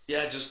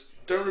just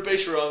don't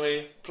rebase your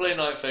army, play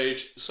Night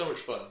Phage. It's so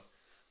much fun.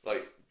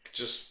 Like,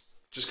 just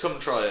come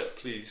and try it,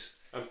 please.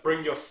 And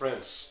bring your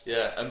friends.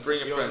 Yeah, and bring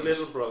your friends. Your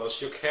little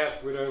brothers, your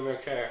cat, we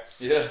don't care.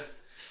 Yeah,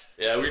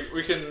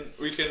 we can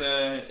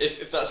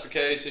if that's the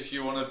case, if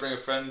you want to bring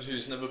a friend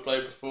who's never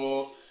played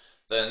before,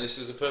 then this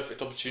is a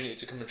perfect opportunity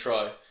to come and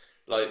try.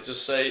 Like,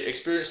 just say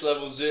experience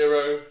level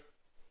 0.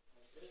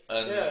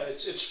 And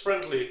it's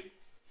friendly.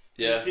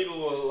 Yeah. People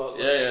will.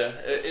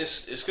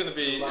 It's gonna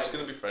be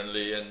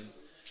friendly, and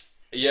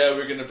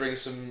we're gonna bring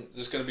some.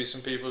 There's gonna be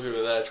some people who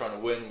are there trying to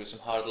win with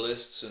some hard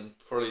lists, and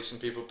probably some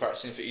people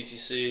practicing for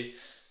ETC.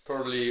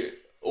 Probably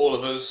all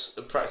of us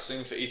are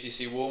practicing for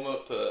ETC warm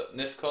up at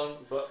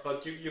NIFCon.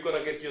 But you're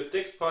gonna get your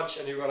dick punched,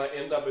 and you're gonna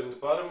end up in the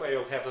bottom where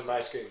you'll have the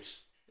nice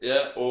games.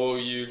 Yeah, or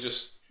you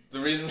just. The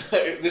reason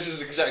this is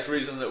the exact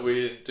reason that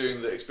we're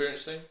doing the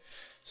experience thing.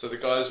 So the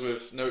guys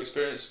with no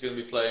experience are going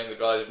to be playing the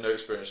guys with no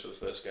experience for the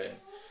first game,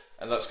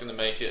 and that's going to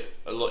make it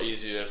a lot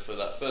easier for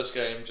that first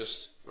game.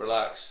 Just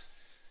relax,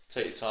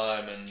 take your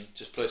time, and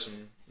just play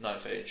some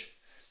Night Phage.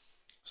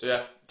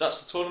 So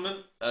that's the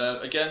tournament.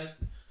 Again,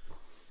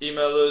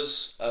 email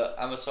us at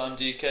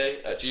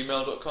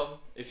amatimedk@gmail.com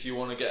if you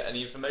want to get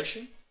any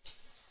information.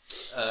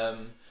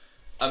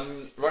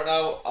 Right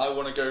now, I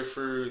want to go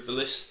through the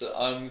list that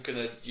I'm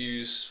going to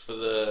use for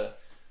the,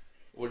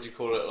 what do you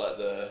call it, like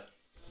the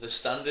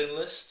stand-in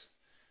list.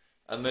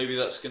 And maybe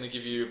that's going to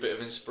give you a bit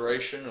of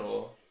inspiration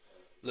or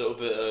a little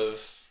bit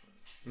of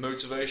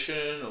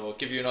motivation, or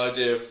give you an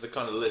idea of the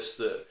kind of list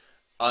that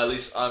at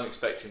least I'm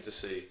expecting to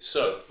see.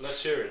 So,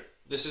 let's hear it.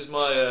 This is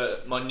my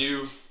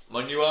new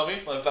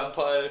army, my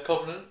Vampire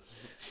Covenant.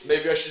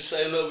 Maybe I should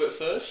say a little bit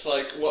first,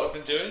 like what I've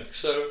been doing.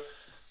 So,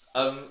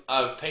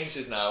 I've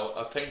painted now.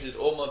 I've painted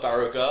all my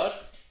Barrow Guard.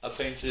 I've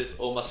painted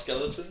all my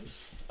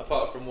skeletons,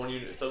 apart from one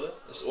unit filler.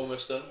 It's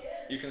almost done.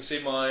 You can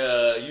see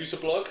my user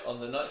blog on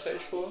the Night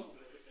Page forum.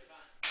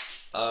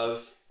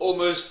 I've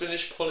almost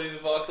finished Polly the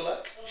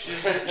Varkalak.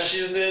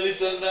 She's nearly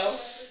done now.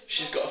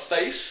 She's got a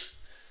face.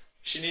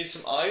 She needs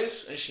some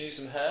eyes and she needs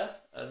some hair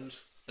and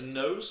a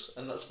nose,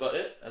 and that's about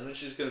it. And then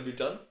she's gonna be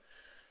done.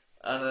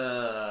 And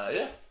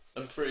yeah,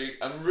 I'm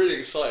really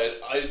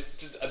excited. I've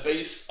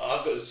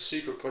got a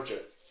secret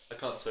project. I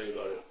can't tell you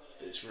about it.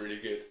 It's really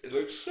good. It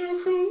looks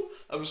so cool.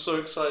 I'm so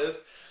excited.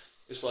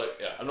 It's like,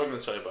 yeah, I'm not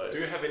gonna tell you about it. Do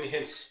you have any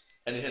hints?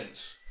 Any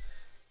hints?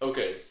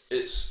 Okay,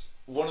 it's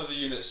one of the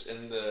units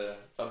in the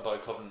Vampire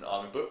Covenant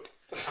army book.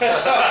 I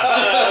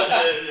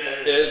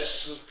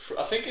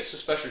think it's a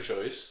special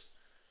choice.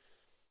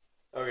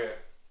 Okay.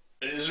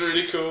 It's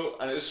really cool,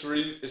 and it's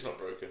not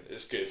broken.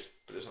 It's good,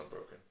 but it's not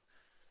broken.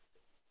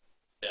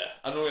 Yeah,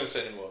 I'm not gonna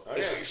say anymore. Okay.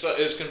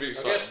 It's gonna be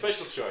exciting. Okay,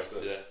 special choice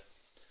then. Yeah.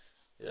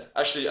 Yeah.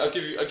 Actually, I'll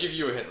give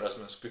you a hint,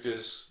 Rasmus,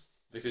 because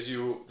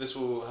this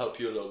will help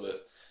you a little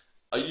bit.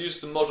 I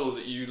used the model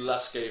that you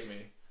last gave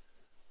me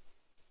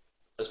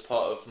as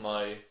part of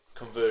my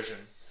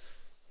conversion,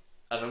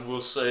 and I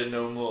will say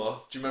no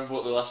more. Do you remember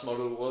what the last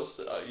model was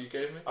that you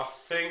gave me? I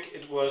think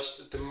it was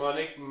the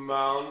demonic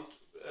mount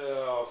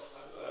of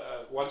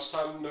once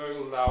time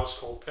known now it's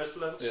called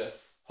Pestilence. Yeah.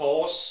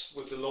 Horse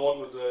with the Lord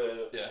with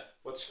the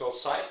what's called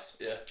sight.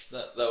 Yeah,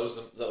 that was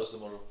the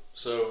model.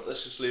 So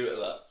let's just leave it at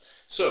that.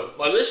 So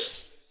my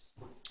list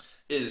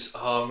is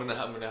I'm gonna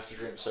have to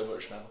drink so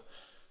much now.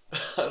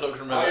 I'm not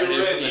gonna remember any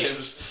of the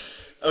names.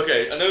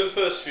 Okay, I know the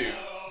first few.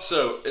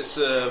 So it's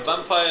a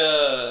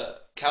vampire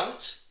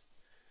count,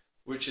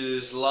 which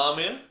is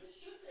Lamia,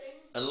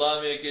 and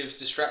Lamia gives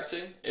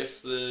distracting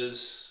if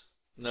there's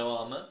no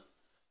armor,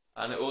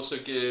 and it also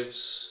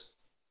gives.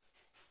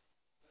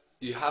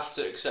 You have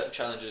to accept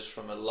challenges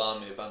from a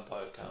Lamia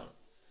vampire count,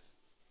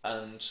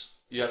 and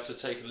you have to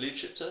take a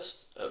leadership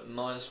test at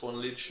 -1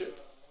 leadership.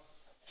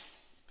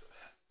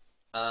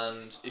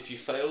 And if you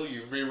fail,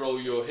 you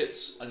re-roll your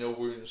hits and your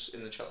wounds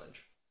in the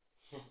challenge.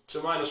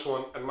 So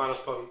 -1 and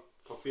 -1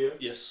 for fear?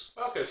 Yes.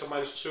 Okay, so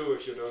 -2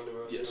 if you don't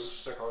do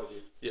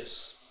psychology.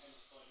 Yes.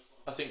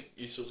 I think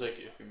you still take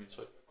it if you mean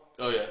psychology.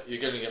 Oh yeah,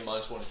 you're going to get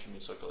 -1 if you mean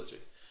psychology.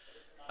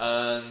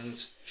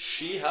 And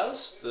she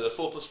has the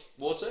 4+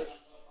 war save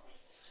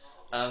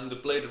and the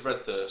Blade of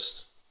Red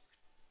Thirst.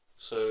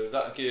 So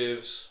that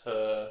gives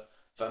her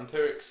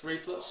Vampiric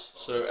 3+.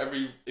 So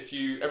every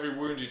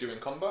wound you do in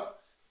combat,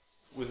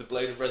 with the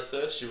Blade of Red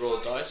Thirst, you roll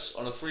a dice.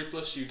 On a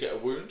 3+, you get a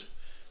wound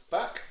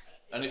back,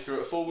 and if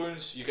you're at 4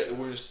 wounds, you get the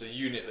wounds to the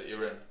unit that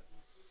you're in.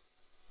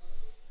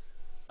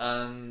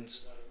 And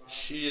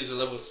she is a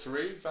level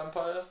 3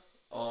 vampire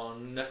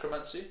on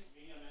Necromancy,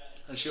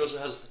 and she also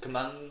has the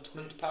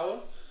Commandment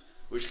power,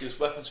 which gives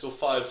weapon skill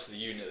 5 to the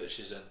unit that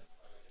she's in.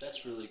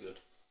 That's really good.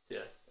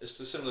 Yeah, it's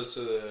similar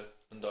to the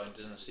Undying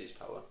Dynasty's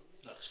power.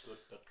 That's good,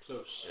 but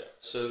close. Yeah.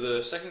 So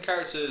the second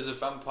character is a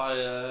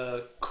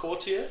vampire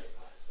courtier,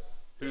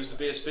 who's the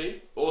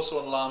BSB, also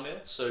on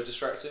Lamia, so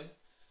distracting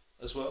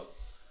as well.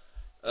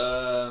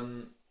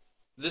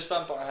 This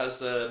vampire has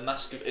the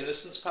Mask of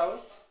Innocence power,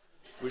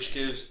 which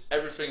gives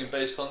everything in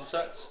base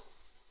contact,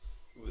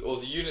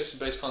 or the units in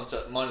base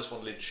contact,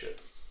 -1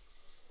 leadership.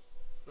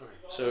 Okay.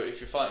 So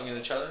if you're fighting in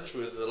a challenge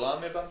with the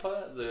Lamia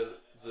vampire,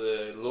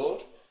 the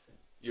Lord,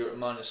 you're at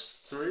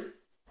 -3.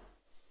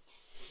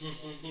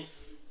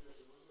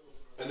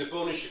 And the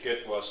bonus you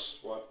get was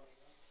what?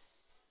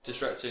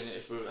 Distracting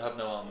if we have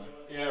no armor.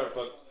 Yeah,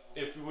 but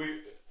if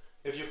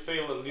you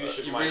fail the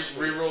leadership, you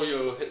re-roll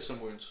your hits and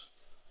wounds.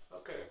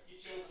 Okay.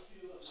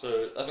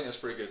 So I think that's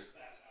pretty good.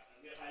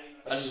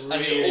 That's And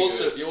really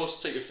you also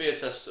take your fear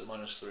tests at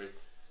 -3.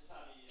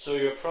 So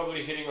you're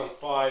probably hitting on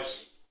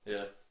 5s.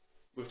 Yeah,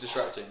 with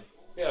distracting.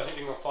 Yeah,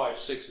 hitting on 5s.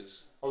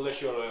 6s. Unless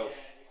you're an elf.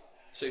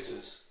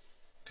 6s.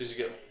 Because you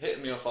get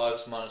hitting me on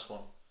 5s,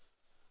 -1.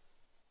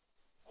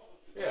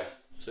 Yeah.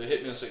 So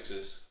hit me on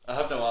 6s. I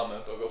have no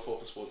armor, but I've got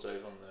 4+ war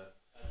save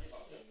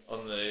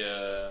on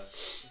the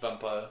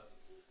vampire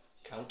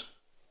count.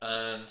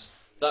 And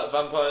that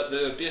vampire,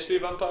 the BSB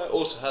vampire,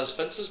 also has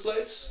Fencer's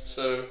Blades,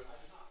 so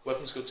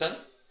weapon skill 10.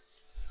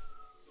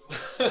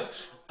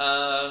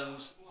 And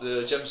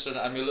the Gemstone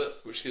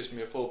Amulet, which gives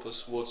me a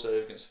 4+ war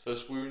save against the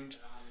first wound,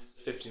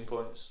 15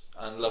 points,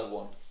 and level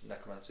 1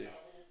 Necromancy.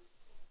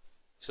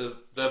 So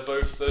they're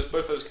both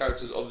those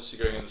characters obviously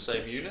going in the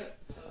same unit.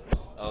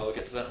 I'll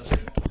get to that in a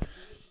second.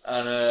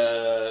 And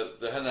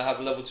they have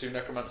level 2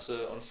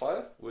 Necromancer on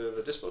fire with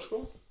a Dispel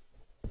Scroll.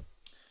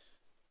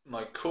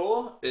 My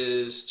core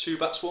is 2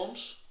 Bat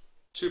Swarms.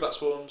 2 Bat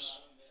Swarms,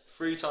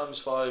 3 times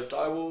 5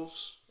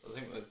 Direwolves.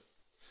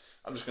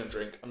 I'm just going to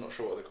drink. I'm not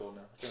sure what they're called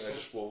now. I think they're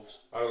just wolves.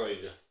 I don't know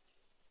either.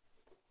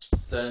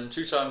 Then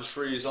 2 times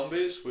 3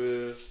 zombies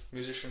with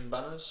Musician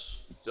Banners.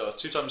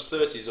 2 times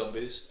 30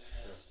 zombies.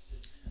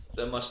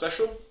 Then my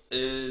special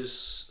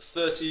is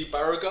 30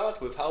 Barrow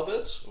Guard with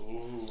Halberds.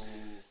 Ooh.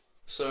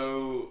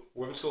 So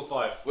Weapon skill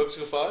 5. weapon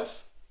skill 5.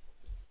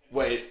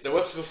 Wait, they're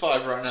weapon skill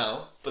 5 right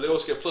now, but they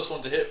also get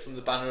 +1 to hit from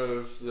the banner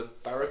of the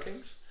Barrow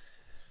Kings.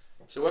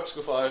 So weapon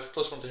skill 5,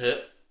 +1 to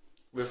hit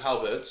with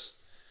halberds.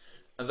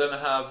 And then I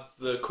have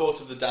the Court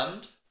of the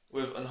Damned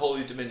with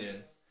Unholy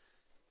Dominion.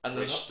 And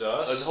Which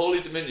does? Unholy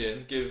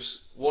Dominion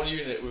gives 1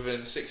 unit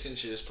within 6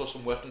 inches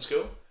 +1 weapon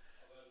skill,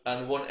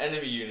 and 1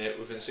 enemy unit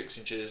within 6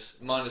 inches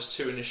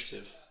 -2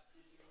 initiative.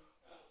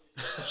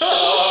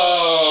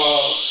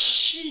 Oh,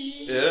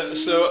 yeah.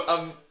 So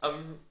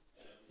I'm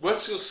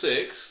weapon skill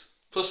 6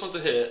 +1 to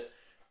hit.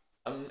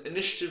 I'm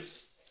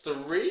initiative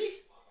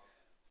 3,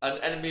 and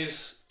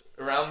enemies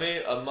around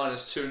me are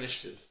 -2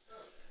 initiative.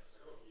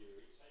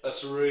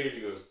 That's really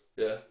good.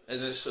 Yeah,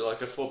 and it's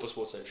like a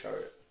 4+4 save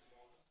chariot.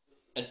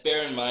 And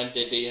bear in mind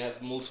that they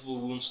have multiple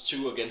wounds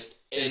too against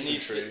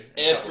Infantry,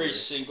 every cavalry.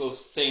 single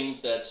thing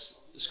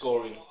that's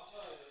scoring.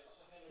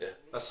 Yeah,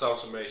 That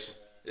sounds amazing.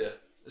 yeah,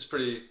 it's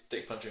pretty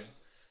dick punching.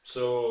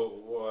 So,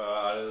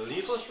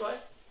 lethal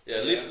strike?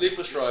 Yeah, Yeah.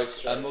 lethal strike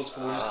Strike. and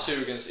multiple wounds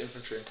 2 against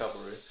infantry and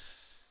cavalry.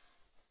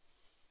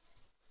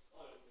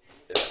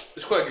 Yeah,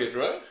 it's quite good,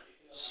 right?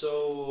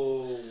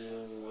 So,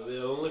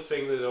 the only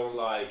thing they don't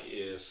like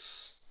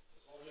is...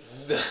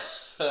 the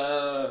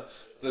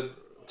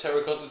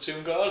terracotta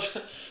tomb guard,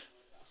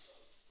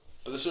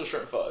 but they're still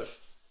strength 5.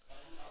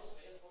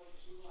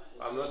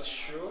 I'm not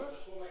sure.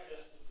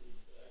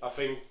 I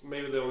think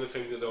maybe the only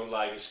thing they don't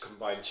like is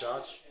combined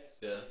charge.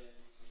 Yeah.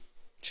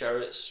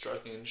 Chariots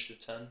striking initiative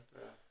 10.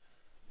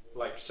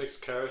 Like 6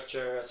 carriage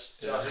chariots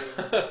Yeah.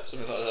 charging.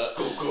 Something like that.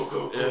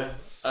 Go. Yeah.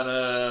 And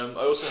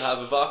I also have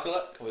a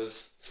Varkalak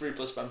with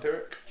 3+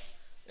 vampiric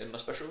in my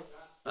special,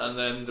 and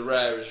then the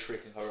rare is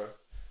Shrieking Horror,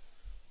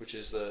 which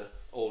is the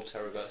old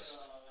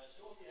Terrorgeist.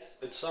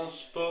 It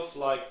sounds both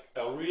like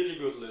a really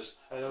good list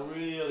and a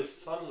really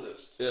fun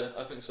list. Yeah,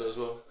 I think so as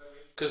well.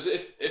 Because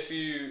if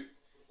you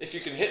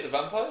can hit the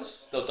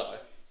vampires, they'll die.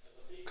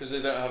 Because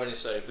they don't have any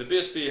save. The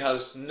BSB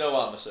has no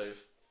armor save.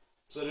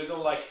 So they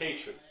don't like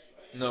hatred.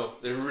 No,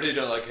 they really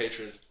don't like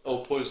hatred.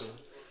 Or poison.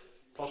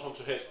 +1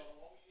 to hit.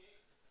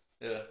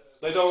 Yeah.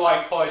 They don't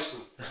like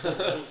poison.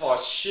 Oh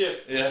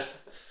shit. Yeah.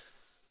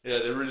 Yeah,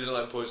 they really don't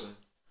like poison.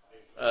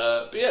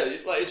 But yeah,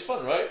 like it's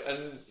fun, right?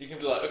 And you can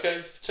be like,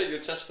 okay, take your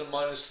test on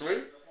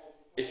 -3.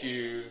 If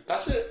you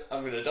pass it,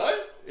 I'm gonna die.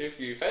 If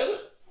you fail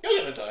it, you're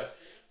gonna die.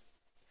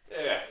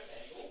 Yeah.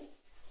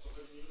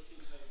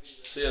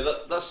 So yeah,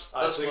 that's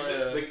I think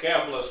my the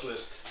gamblers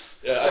list.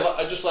 yeah.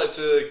 I'd just like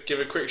to give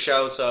a quick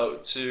shout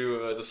out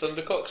to the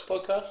Thundercocks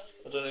podcast.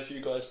 I don't know if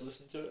you guys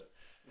listen to it.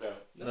 No.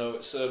 No,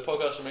 it's a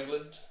podcast from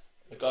England.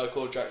 A guy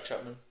called Jack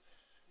Chapman.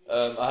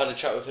 I had a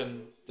chat with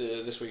him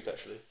this week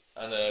actually,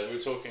 and we were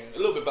talking a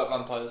little bit about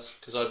vampires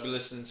because I've been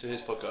listening to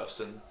his podcast,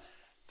 and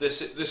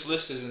this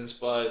list is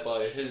inspired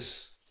by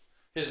his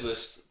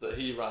list that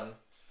he ran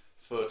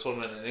for a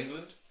tournament in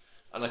England,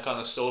 and I kind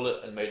of stole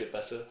it and made it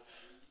better.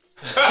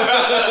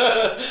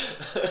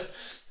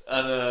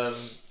 And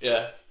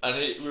yeah, and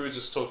we were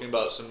just talking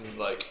about some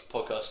like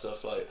podcast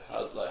stuff, like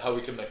how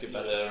we can make it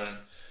better and.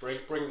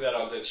 Bring that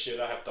on that shit.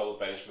 I have double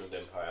banishment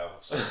empire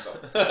of some stuff.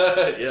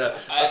 Yeah,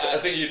 I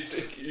think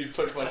you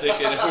punched my dick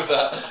in it with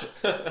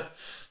that.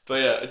 But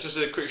yeah, just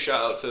a quick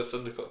shout out to the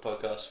Thundercock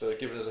podcast for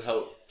giving us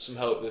some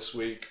help this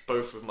week,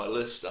 both with my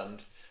list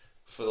and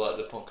for like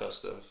the podcast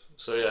stuff.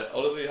 So yeah,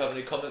 Oliver, you have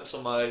any comments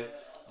on my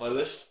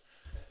list?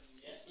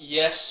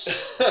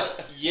 Yes.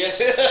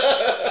 Yes.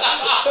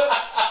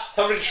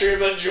 How many tree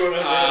men do you want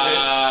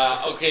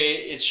to Okay,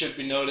 it should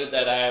be noted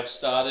that I have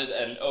started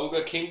an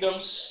Ogre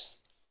Kingdoms.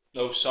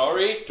 No,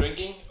 sorry,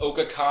 drinking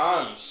Ogre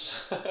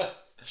Khans.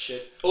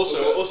 Shit.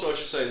 Also, I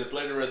should say the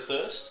Blade of Red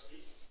Thirst,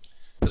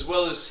 as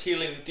well as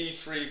healing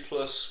D3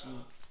 plus,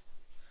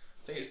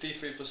 I think it's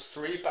D3 plus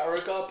 3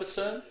 Barrow Guard per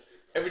turn.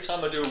 Every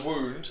time I do a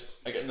wound,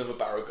 I get another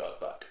Barrow Guard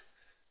back.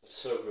 That's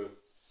so good.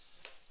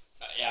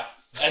 Yeah.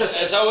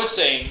 As I was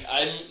saying,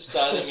 I'm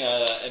starting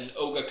an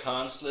Ogre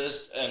Khans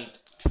list, and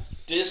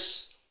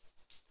this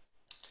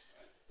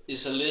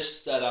is a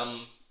list that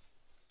I'm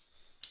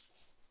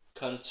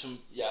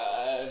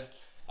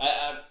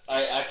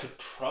I could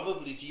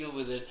probably deal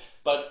with it,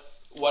 but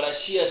what I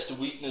see as the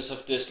weakness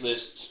of this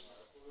list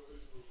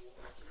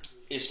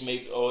is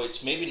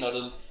it's maybe not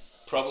a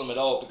problem at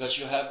all, because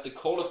you have the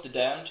Court of the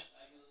Damned,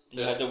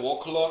 you have the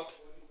Warkalak,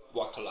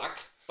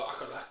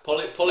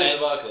 Poly the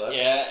Varkalak.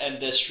 yeah, and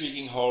the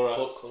Shrieking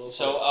Horror.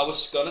 So I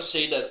was gonna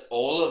say that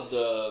all of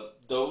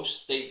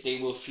those they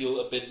will feel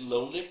a bit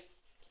lonely,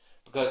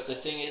 because the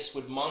thing is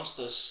with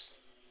monsters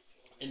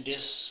in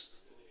this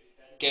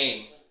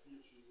game,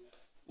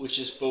 which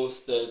is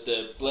both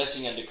the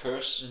blessing and the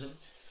curse,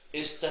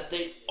 is that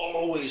they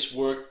always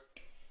work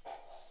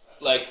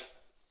like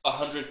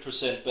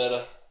 100%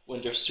 better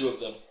when there's 2 of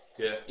them.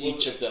 Yeah.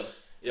 Each of them.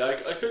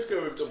 Yeah, I could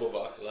go with double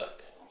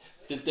Varkalak.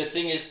 The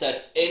thing is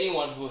that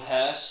anyone who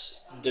has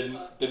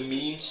the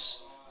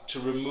means to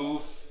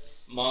remove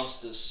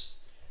monsters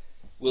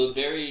will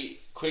very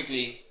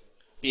quickly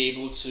be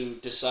able to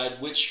decide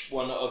which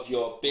one of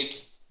your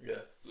big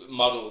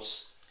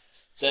models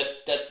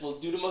that will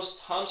do the most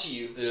harm to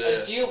you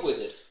and deal with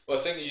it. Well,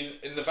 I think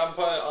in the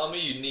vampire army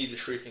you need the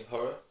Shrieking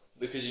Horror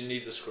because you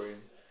need the scream.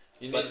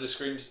 You need the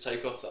scream to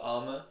take off the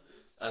armor,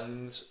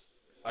 and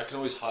I can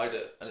always hide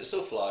it, and it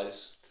still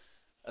flies.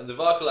 And the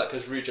Varkalak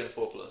has regen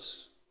 4+.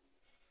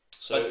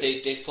 So but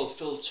they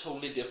fulfill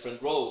totally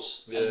different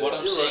roles. Yeah, and what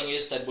I'm saying right.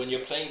 is that when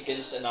you're playing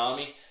against an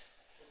army,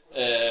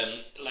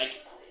 like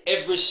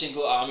every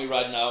single army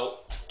right now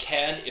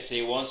can, if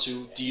they want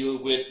to, deal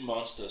with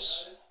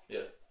monsters.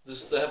 Yeah,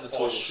 they have the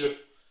Or tools. should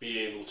be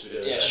able to do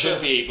Yeah, that.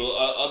 should be able.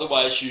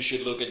 Otherwise, you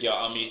should look at your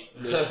army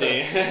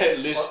listing.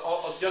 list.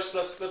 Or just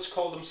let's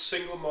call them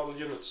single model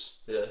units.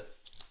 Yeah,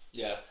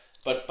 Yeah,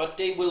 but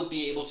they will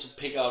be able to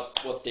pick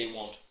out what they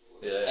want.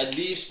 yeah. At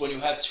least when you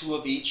have two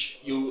of each,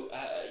 you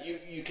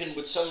can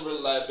with some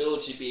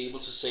reliability be able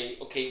to say,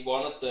 okay,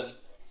 one of them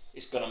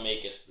is gonna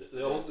make it.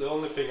 The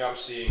only thing I'm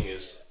seeing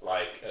is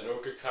like an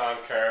Ogre Khan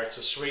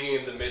character swinging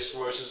in the mist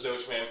versus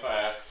those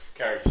vampire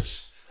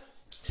characters.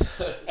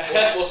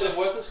 What's the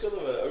weapon skill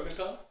of an Ogre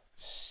Khan?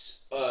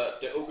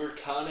 The Ogre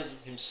Khan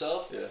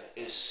himself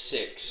is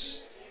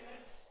 6.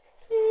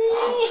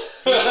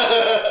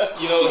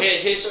 You know,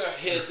 his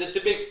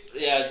the big,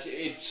 yeah,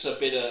 it's a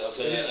bit of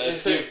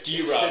a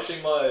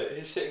D-route.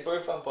 He's hitting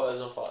both vampires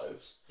on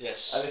 5s.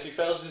 Yes. And if he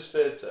fails his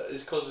fear,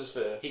 it causes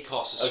fear. He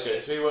causes fear.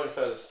 Okay, so he won't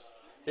fail this.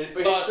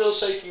 But he's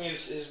still taking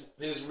his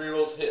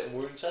reroll to hit and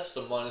wound test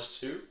on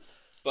 -2.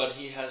 But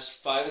he has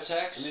 5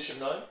 attacks. Leadership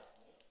 9?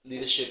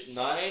 Leadership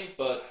 9,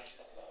 but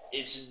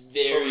it's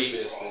Probably very...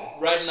 BSB.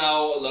 Right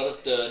now, a lot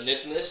of the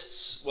net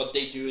lists, what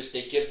they do is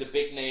they give the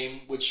big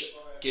name, which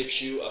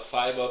gives you a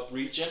 5-up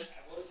regen,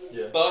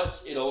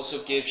 but it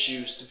also gives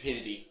you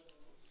stupidity.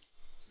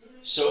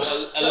 So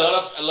a lot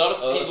of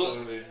people...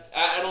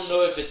 I don't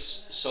know if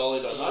it's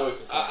solid or not.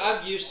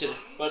 I've used it,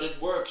 but it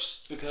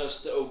works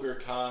because the Ogre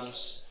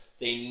Khans,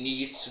 they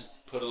need to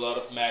put a lot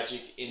of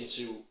magic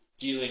into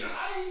dealing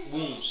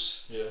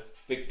wounds. Yeah.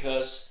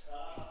 Because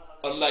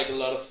unlike a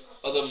lot of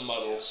other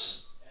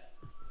models,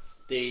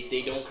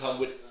 they don't come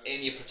with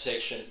any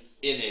protection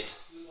in it.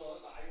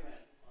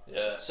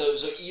 Yeah. So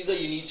either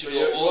you need to So go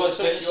you're all on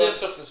defensive.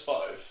 toughness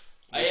 5.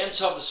 I am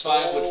toughness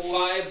 5 with 5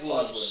 5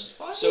 wounds.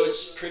 wounds. So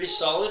it's pretty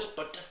solid,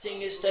 but the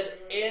thing is that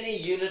any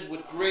unit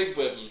with great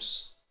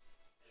weapons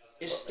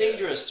is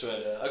dangerous to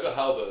him. Yeah, I got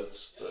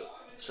halberds, but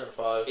strength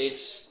 5.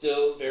 It's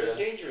still very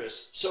Yeah.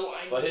 dangerous. So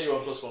But I hit you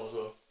on +1 as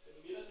well.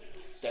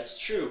 that's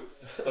true.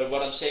 But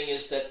what I'm saying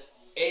is that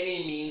any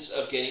means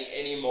of getting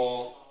any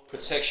more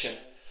protection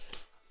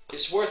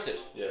is worth it.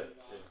 Yeah.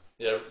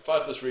 Yeah,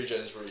 5+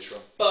 regen is really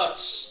strong. But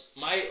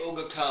my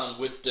Ogre Khan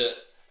with the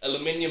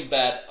aluminium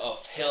bat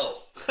of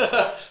hell,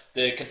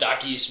 the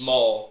Kadaki's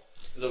Maul.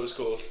 Is that what it's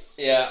called?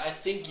 Yeah, I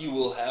think you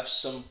will have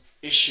some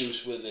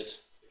issues with it.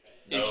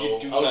 If you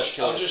do not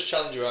kill I'll him. just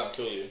challenge you out and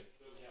kill you.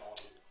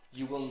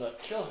 You will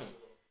not kill him.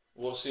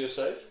 What's your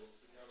save?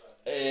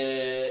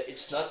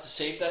 It's not the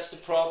save that's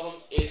the problem.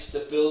 It's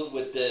the build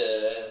with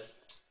the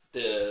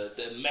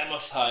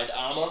mammoth hide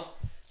armor.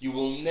 You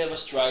will never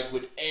strike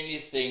with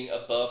anything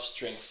above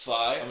strength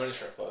 5. I'm only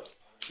strength 5.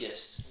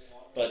 Yes,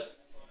 but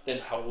then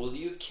how will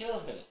you kill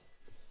him?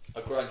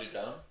 I'll grind you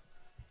down.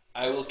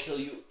 I will kill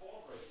you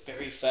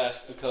very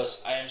fast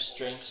because I am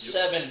strength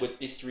 7 with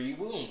the 3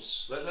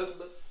 wounds.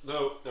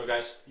 No,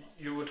 guys.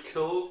 You would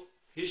kill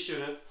his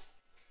unit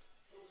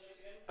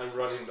and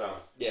run him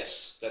down.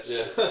 Yes, that's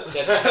Yeah.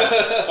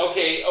 that's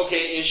okay.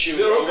 Issue.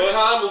 The Ogre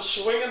Khan will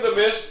swing in the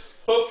mist,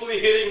 hopefully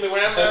hitting the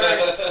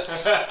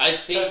vampire. I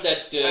think that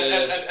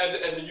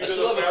and the unit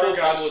still of have a full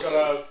Paragon's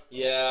gonna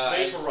yeah,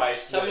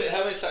 vaporize. How many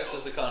attacks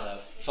does the Khan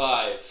have?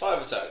 5.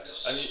 5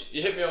 attacks. And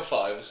you hit me on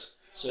 5s,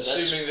 So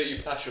assuming that's that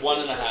you pass your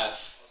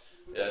 1.5.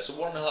 Yeah, so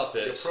 1.5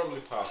 hits. You're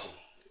probably passing.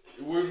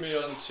 You wound me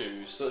on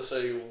 2, so let's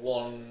say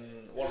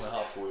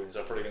 1.5 wounds.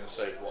 I'm probably going to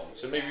save 1.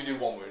 So maybe you do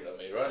 1 wound on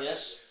me, right?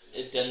 Yes,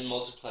 it then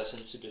multiplies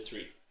into the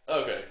 3.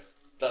 Okay.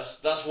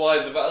 That's why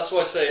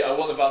I say I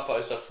want the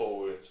vampires to have 4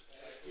 wounds.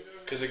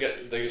 Because they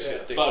just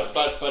get dick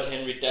punched. But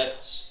Henry,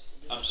 that's,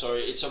 I'm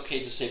sorry, it's okay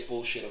to say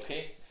bullshit,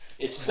 okay?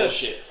 It's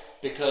bullshit.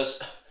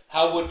 Because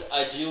how would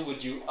I deal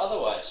with you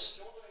otherwise?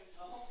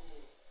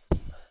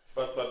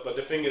 But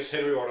the thing is,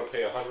 Henry want to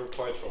pay 100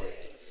 points for it.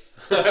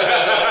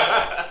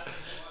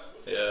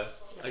 Yeah,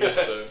 I guess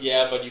so.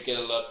 Yeah, but you get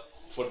a lot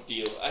for the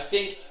deal. I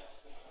think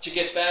to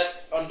get back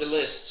on the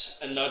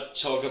list and not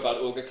talk about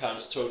Ogre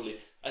Khans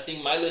totally, I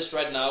think my list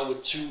right now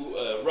with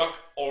 2 Rock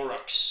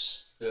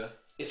Aurochs. Yeah.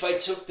 If I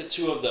took the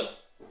 2 of them,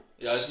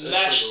 Yeah,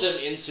 smashed them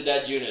into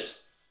that unit,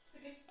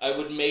 I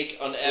would make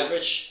on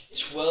average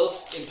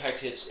 12 impact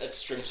hits at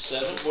strength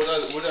 7. Would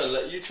I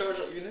let you charge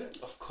that unit?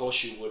 Of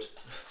course you would.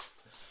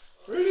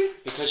 Really?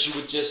 Because you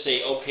would just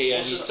say, okay, I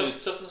What's need the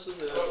to... toughness of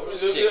the...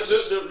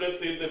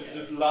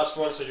 The last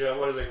ones that you have,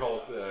 what are they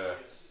called?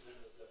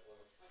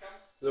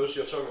 Those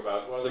you're talking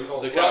about, what are they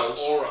called? The Rock Gauls.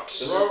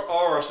 Aurochs. Rock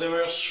Aurochs, they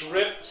will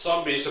strip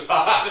zombies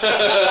apart.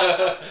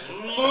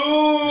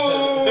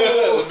 Moo!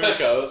 The mini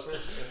cows.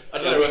 I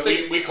don't know. I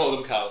think we call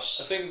them I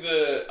cows. think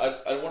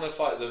I want to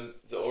fight the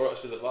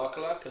Aurochs with the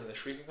Varkalak and the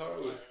Shrieking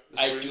Horror with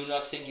the I Scream. do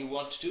not think you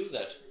want to do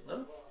that.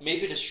 No?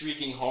 Maybe the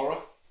Shrieking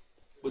Horror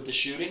with the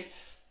shooting,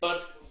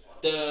 but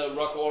the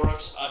rock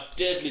aurochs are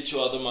deadly to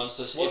other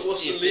monsters.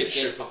 What's the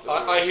leadership of the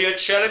I hear a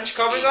challenge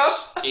coming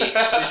up. 8.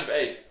 Leadership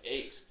 8.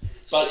 8.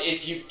 But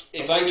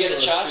if I get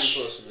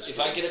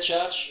a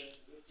charge,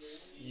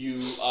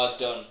 you are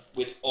done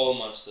with all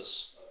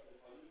monsters.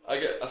 I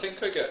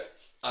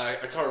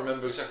can't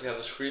remember exactly how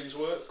the screams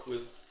work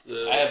with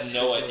the. I have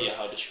no idea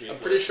how the scream. I'm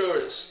pretty sure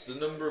it's the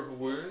number of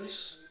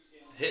wounds,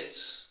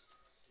 hits,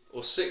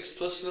 or 6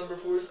 plus the number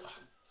of wounds.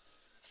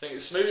 I think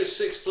maybe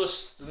 6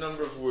 plus the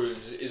number of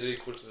wounds is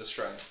equal to the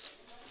strength.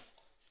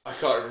 I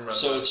can't remember.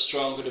 So it's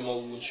stronger the more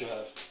wounds you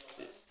have.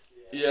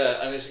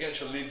 Yeah, and it's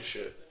against your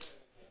leadership.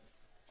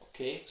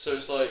 Okay. So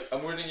it's like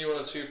I'm wounding you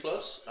on a 2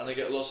 plus, and I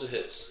get lots of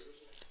hits,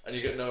 and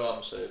you get no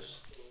armor saves.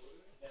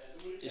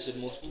 Is it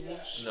multiple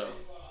wounds? No.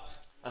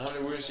 And how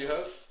many wounds do you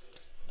have?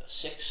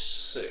 6.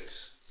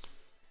 6.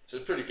 So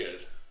it's pretty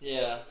good.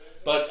 Yeah,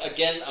 but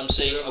again, I'm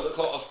saying,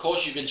 of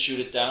course you can shoot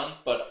it down,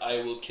 but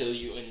I will kill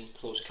you in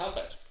close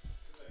combat.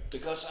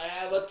 Because I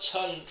have a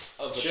ton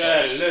of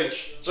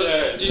attacks.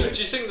 But do you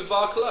think the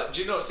Varkalite?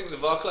 Do you not think the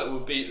Varkalite will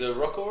beat the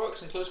Rock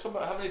Aurochs in close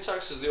combat? How many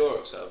attacks does the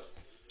Aurochs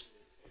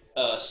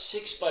have?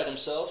 6 by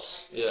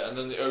themselves. Yeah, and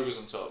then the Ogres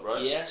on top,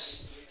 right?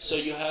 Yes. So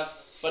you have,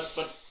 but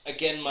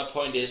again, my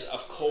point is,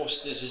 of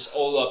course, this is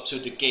all up to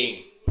the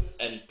game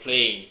and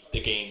playing the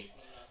game.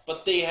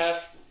 But they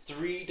have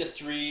 3 to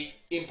 3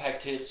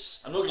 impact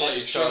hits. I'm not gonna let you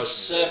strength charge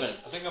 7.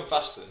 I think I'm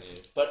faster than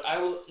you. But I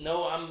will.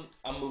 No, I'm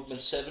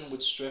movement 7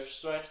 with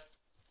strips, right?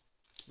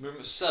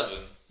 Movement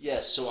 7.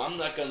 Yes. So I'm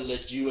not gonna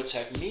let you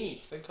attack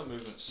me. I think I'm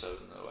movement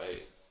 7. No,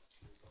 8.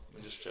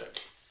 Let me just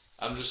check.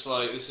 I'm just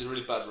like, this is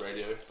really bad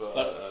radio,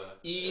 but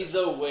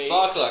either way.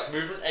 Varkalite,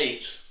 movement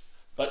 8.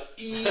 But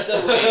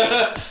either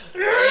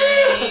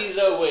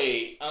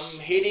way, I'm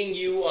hitting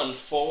you on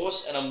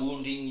 4s and I'm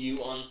wounding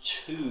you on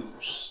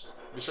 2s.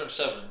 You're strength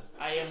 7.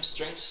 I am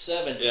strength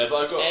 7. Yeah,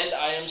 but and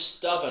I am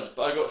stubborn.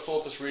 But I got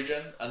 4 plus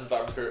regen and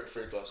vampiric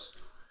 3 plus.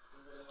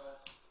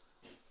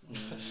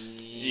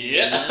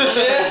 Yeah.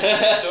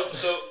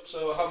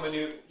 So how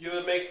many? You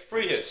will make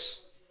 3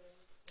 hits,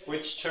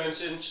 which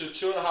turns into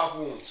 2.5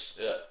 wounds.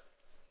 Yeah.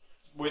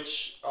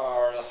 Which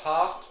are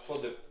halved for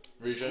the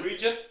Regen.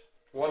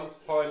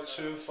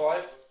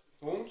 1.25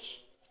 wounds.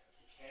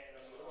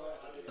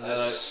 And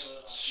That's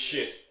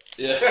shit.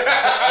 Yeah.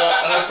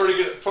 And I'm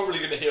probably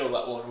gonna heal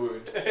that 1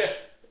 wound.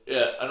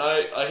 Yeah, and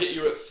I hit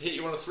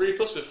you on a 3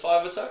 plus with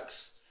 5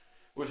 attacks,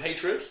 with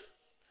hatred,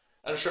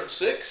 and strength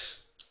 6.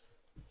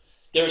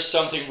 There's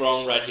something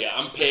wrong right here.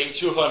 I'm paying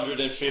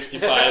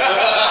 255 for my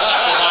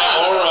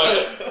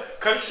aura.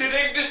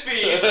 Considering the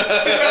speed.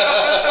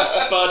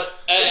 But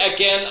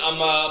again,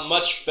 I'm a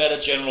much better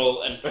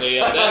general and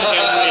player than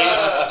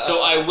Henry,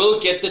 so I will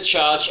get the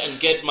charge and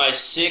get my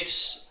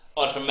 6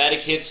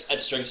 automatic hits at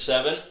strength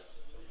 7,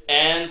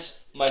 and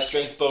my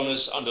strength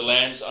bonus on the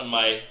lands on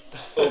my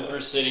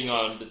ogre sitting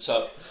on the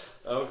top.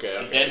 Okay.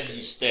 And then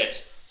he's dead.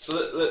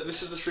 So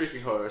this is the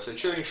Shrieking Horror. So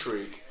Chilling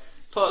Shriek.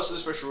 Parts of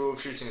the special rule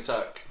of shooting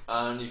attack,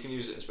 and you can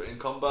use it in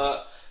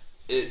combat.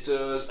 It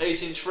does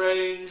 8-inch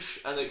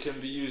range, and it can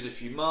be used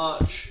if you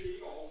march.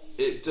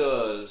 It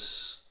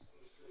does,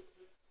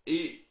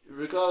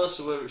 regardless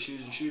of whether it's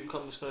used in shooting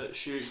combat,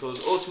 shoot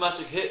cause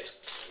automatic hit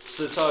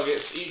to the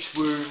target for each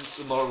wound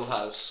the model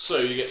has. So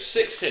you get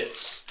 6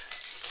 hits.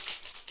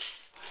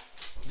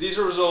 These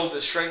are resolved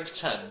at strength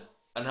 10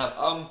 and have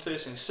armor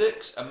piercing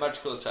 6 and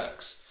magical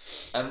attacks.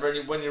 And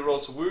when you roll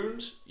to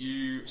wound,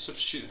 you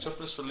substitute the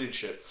toughness for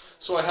leadership.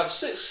 So I have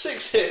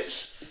 6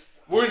 hits,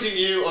 wounding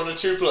you on a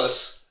 2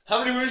 plus. How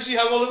many wounds do you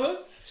have, Oliver?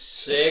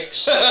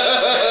 6.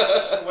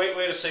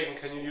 Wait a second.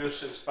 Can you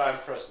use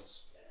Inspired Presence?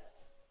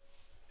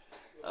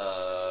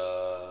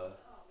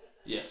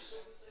 Yes.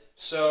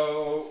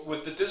 So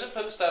with the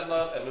Discipline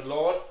Standard and the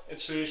Lord,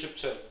 it's leadership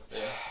 10. Yeah.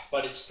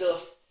 But it's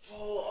still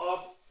full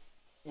of.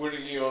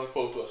 Wounding you on a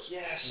 4 plus.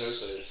 Yes. No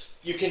saves.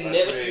 You can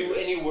That's never really do good.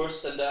 any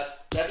worse than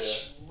that.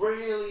 That's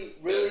really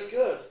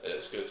good. Yeah,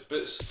 it's good. But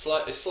it's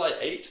flight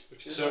 8,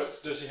 which is. So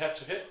does he have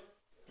to hit?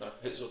 No,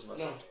 hits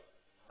automatic. No.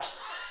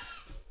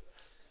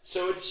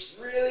 So it's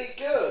really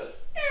good.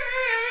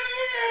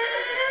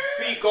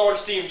 Be gone,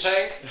 Steam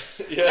Tank.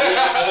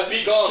 Yeah.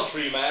 Be gone,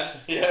 free man.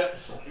 Yeah.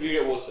 You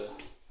get water.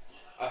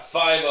 I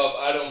 5 up.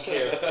 I don't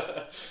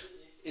care.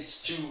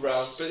 It's 2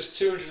 rounds. But it's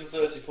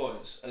 230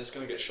 points, and it's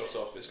going to get shot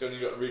off. It's only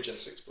got regen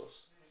 6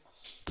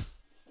 plus.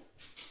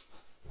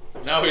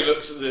 Now he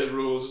looks at the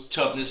rules.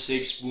 Toughness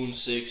 6, wound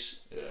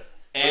 6. Yeah.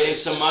 And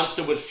it's a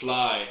monster with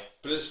fly.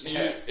 But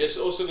it's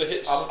also the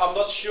hits. I'm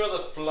not sure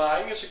that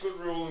flying is a good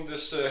rule in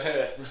this.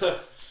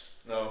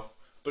 No.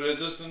 But it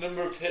does the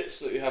number of hits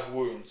that you have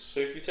wounds. So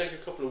if you take a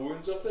couple of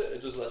wounds off it,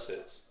 it does less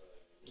hits.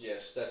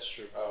 Yes, that's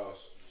true. Oh,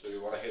 so you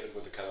want to hit it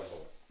with the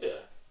cannonball? Yeah.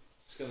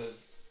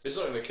 It's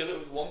not gonna kill it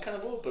with 1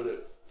 cannonball, but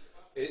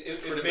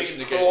It Pretty makes much it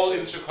negates crawl it.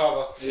 into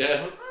cover.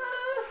 yeah.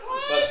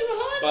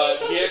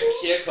 But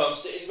here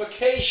comes the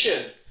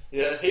invocation.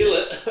 Yeah, heal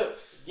it.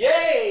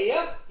 Yay!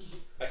 Yep.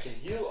 I can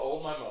heal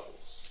all my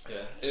models.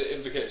 Yeah, it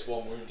invocates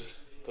 1 wound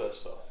per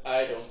spell.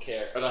 I don't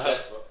care. And I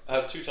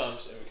have 2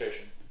 times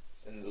invocation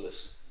in the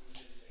list.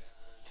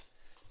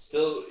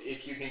 Still,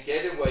 if you can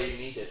get it where you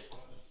need it.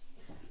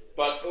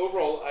 But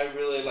overall, I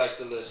really like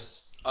the list.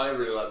 I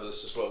really like the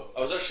list as well.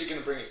 I was actually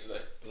going to bring it today,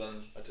 but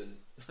then I didn't.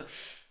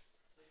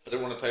 I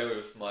don't want to play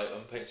with my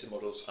unpainted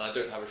models, and I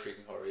don't have a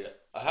Shrieking Horror yet.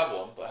 I have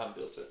one, but I haven't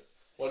built it.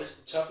 What is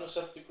the toughness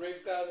of the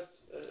Graveguard?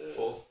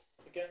 4.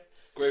 Again?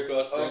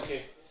 Graveguard. Oh,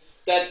 okay.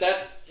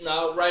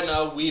 Right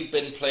now we've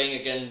been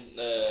playing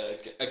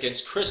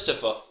against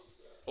Christopher,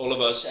 all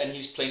of us, and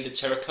he's playing the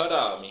Terracotta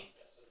Army.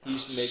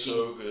 He's making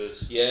so good.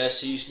 Yes,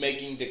 he's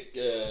making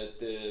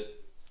the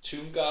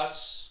Tomb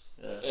Guards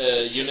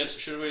unit.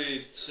 Should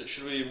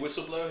we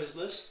whistleblow his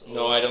list?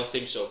 No, I don't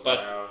think so.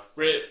 But No.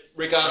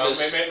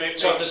 regardless,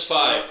 toughness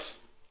 5,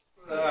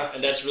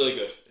 and that's really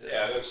good.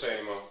 Yeah, don't say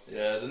anymore.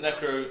 Yeah, the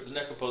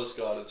Necropolis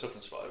Guard and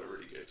toughness 5 are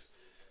really good.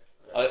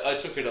 I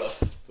took it up,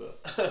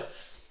 but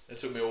it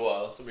took me a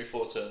while. It took me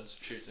 4 turns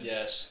shooting.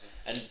 Yes,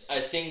 and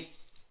I think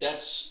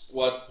that's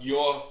what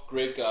your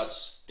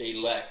Graveguards they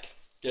lack.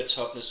 Their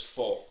toughness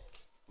 4.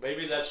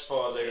 Maybe that's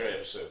for a later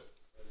episode.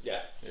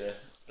 Yeah. Yeah.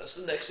 That's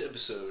the next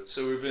episode.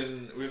 So we've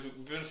been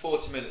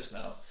 40 minutes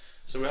now.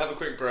 So we'll have a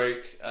quick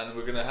break, and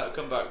we're gonna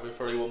come back with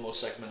probably one more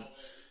segment.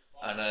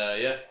 And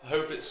I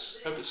hope it's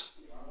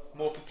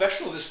more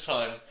professional this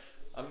time.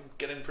 I'm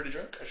getting pretty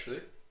drunk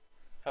actually.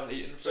 Haven't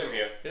eaten. Same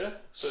here. Yeah.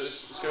 So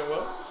it's going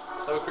well.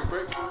 Let's have a quick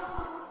break.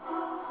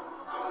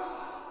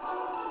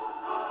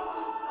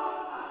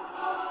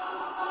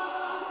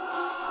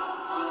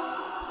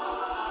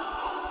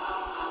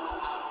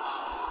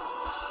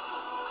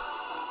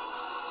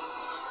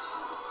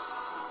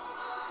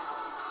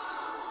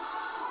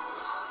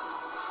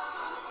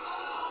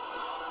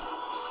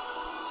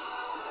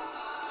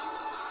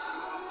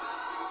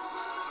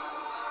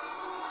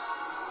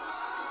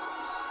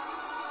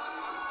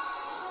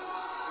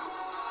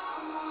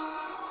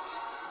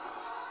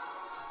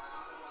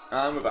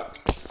 And we're back.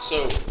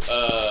 So,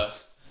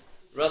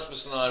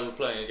 Rasmus and I were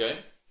playing a game,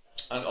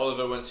 and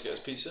Oliver went to get his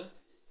pizza.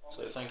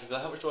 So thank you for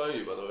that. How much do I owe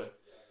you, by the way?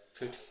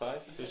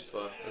 55?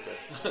 55,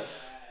 okay.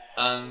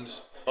 And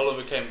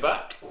Oliver came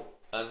back,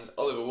 and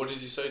Oliver, what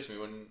did you say to me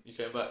when you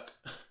came back?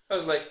 I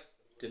was like,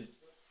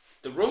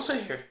 the rules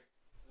are here.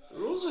 The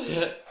rules are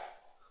here.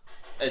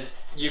 And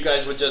you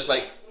guys were just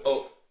like,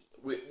 oh,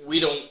 we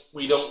don't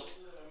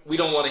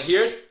want to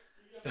hear it.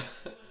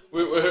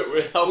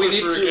 We're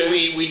halfway through a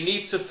game. We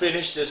need to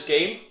finish this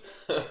game.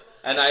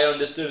 And I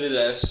understood it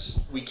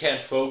as we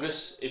can't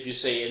focus if you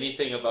say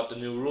anything about the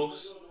new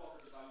rules.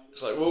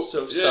 It's like, well,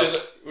 So yeah,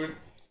 stuff.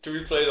 do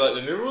we play like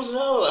the new rules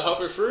now, like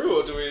halfway through,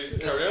 or do we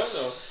carry on?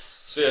 No.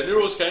 So yeah, new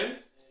rules came.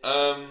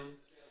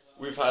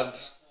 We've had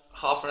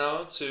half an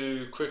hour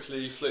to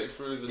quickly flick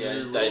through the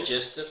new rules.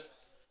 Digest it.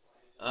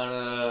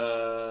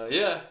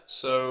 And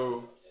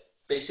so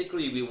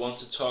basically we want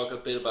to talk a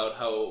bit about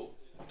how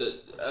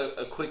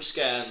a quick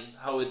scan,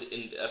 how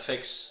it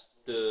affects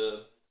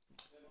the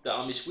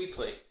armies we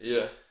play.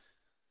 Yeah.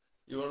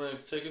 You want to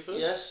take it first?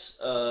 Yes.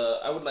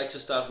 I would like to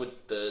start with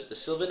the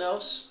Sylvan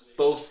Elves.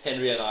 Both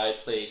Henry and I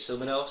play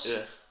Sylvan Elves.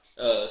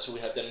 Yeah. So we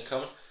have them in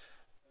common.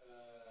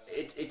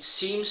 It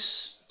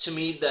seems to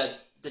me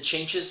that the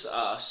changes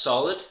are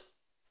solid.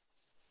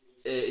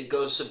 It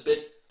goes a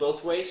bit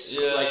both ways.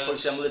 Yeah. Like for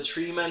example, the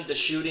Treeman, the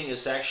shooting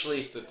is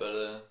actually A bit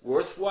better.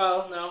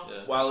 worthwhile now.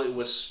 Yeah. While it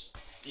was,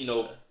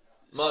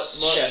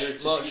 shattered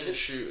to March pieces. and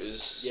shoot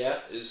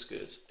is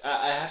good.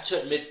 I have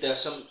to admit there's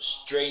some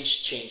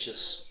strange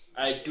changes.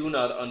 I do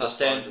not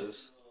understand.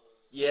 Pathfinders.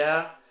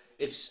 Yeah,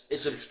 it's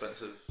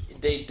expensive.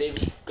 they've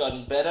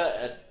gotten better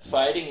at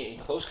fighting in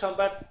close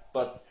combat,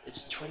 but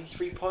it's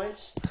 23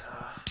 points.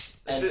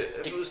 And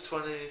if it was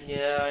 20.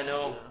 Yeah, I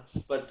know,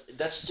 but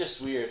that's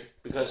just weird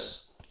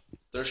because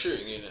They're a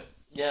shooting unit.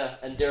 yeah,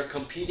 and they're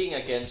competing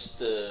against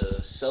the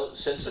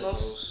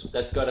Sentinels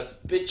that got a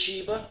bit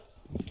cheaper.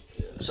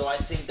 Yeah. So I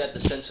think that the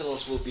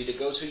Sentinels will be the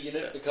go-to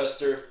unit because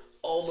they're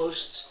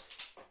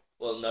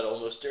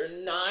they're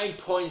 9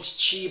 points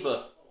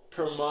cheaper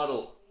per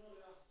model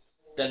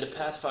than the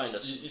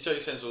Pathfinders. You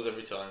take Sentinels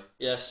every time.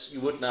 Yes,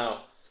 you would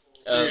now.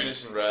 2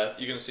 units in rare,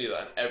 you're going to see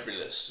that in every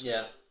list.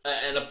 Yeah,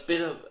 and a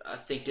bit of, I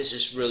think this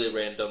is really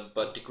random,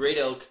 but the Great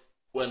Elk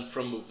went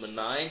from movement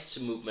 9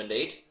 to movement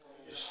 8.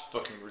 It's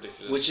fucking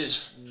ridiculous. Which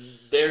is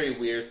very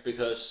weird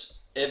because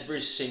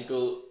every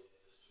single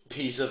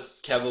piece of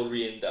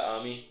cavalry in the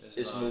army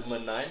is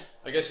movement 9.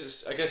 I guess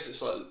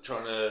it's like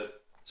trying to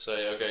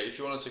say, okay, if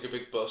you want to take a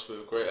big bus with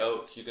a Great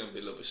Elk, you're going to be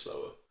a little bit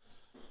slower.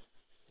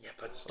 Yeah,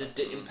 but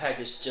the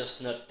impact is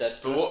just not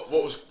that good. But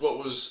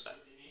what was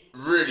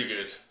really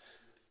good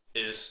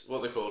is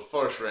what they're called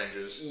Forest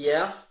Rangers.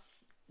 Yeah,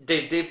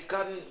 they've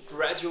gotten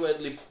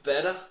gradually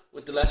better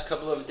with the last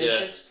couple of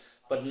editions,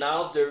 but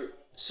now they're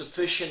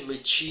sufficiently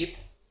cheap.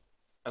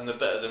 And they're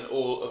better than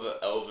all other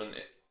Elven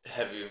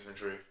heavy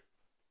infantry.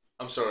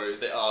 I'm sorry,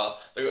 they are.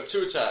 They've got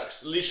 2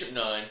 attacks, Leadership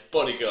 9,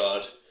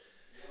 Bodyguard.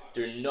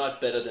 They're not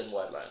better than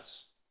White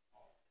Lions.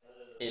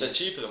 They're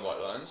cheaper than White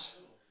Lions,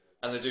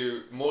 and they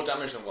do more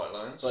damage than White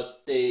Lions.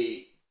 But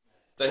they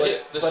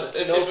hit.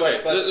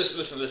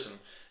 Listen.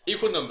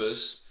 Equal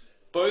numbers.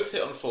 both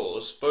hit on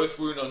 4s, both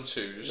wound on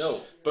 2s.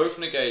 No. Both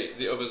negate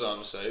the other's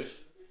armor save.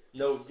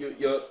 No,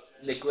 you're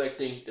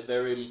neglecting the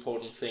very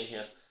important thing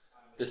here.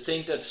 The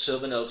thing that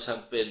Sylvan Elves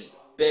have been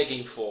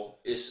begging for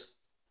is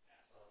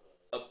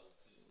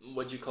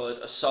what you call it,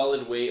 a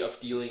solid way of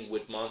dealing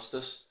with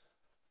monsters.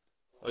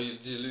 Oh,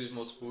 did you lose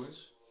multiple wounds?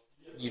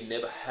 You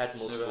never had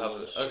multiple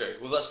wounds. Okay,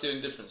 well that's the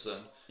only difference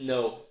then.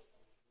 No.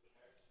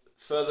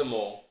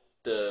 Furthermore,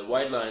 the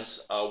White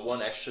Lions are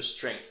 1 extra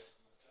strength.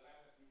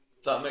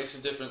 That makes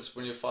a difference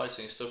when you're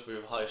fighting stuff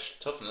with high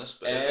toughness,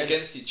 but And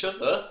against each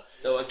other.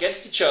 No,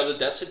 against each other,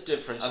 that's a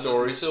different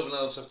story. And the Sylvan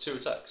Elves have 2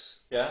 attacks.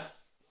 Yeah.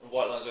 And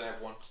White Lions only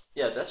have 1.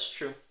 Yeah, that's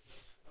true.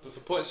 But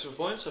for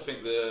points, I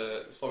think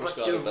the Forest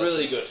But Guard they're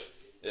really good.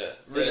 Yeah,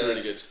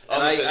 really good.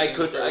 And I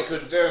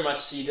could very much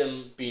see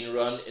them being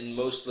run in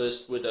most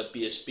lists with a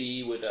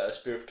BSB, with a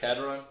Spirit of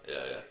Cateron.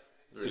 Yeah.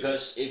 Really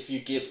because if you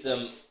give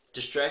them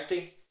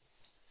distracting,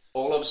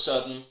 all of a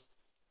sudden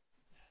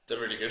they're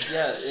really good.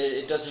 Yeah,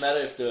 it doesn't matter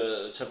if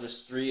the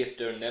toughness 3 if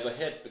they're never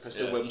hit because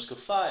their weapons go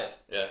 5.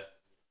 Yeah.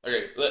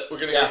 Okay, we're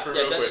gonna go through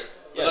real quick.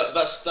 Yeah.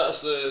 That's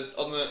the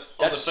on the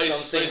face.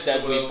 Something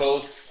that we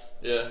both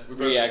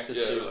reacted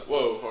to.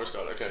 Whoa, Forest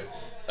Guard. Okay.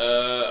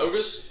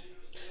 Ogres.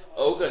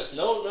 Ogres.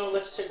 No.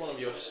 Let's take one of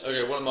yours.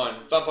 Okay, one of mine.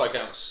 Vampire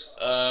counts.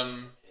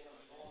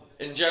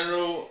 In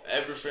general,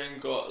 everything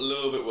got a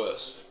little bit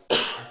worse.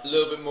 A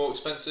little bit more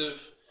expensive.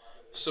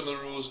 Some of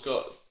the rules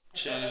got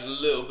changed a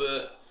little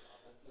bit.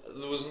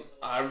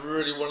 I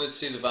really wanted to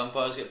see the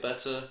vampires get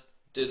better.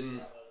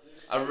 Didn't.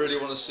 I really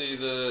want to see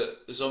the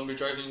zombie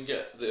dragon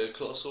get the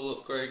colossal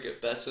upgrade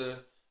get better.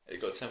 It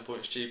got 10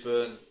 points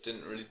cheaper and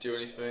didn't really do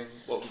anything.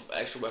 What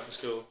extra weapon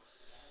skill?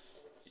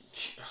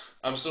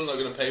 I'm still not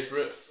going to pay for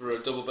it for a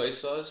double base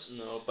size.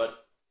 No,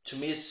 but to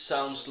me it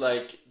sounds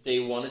like they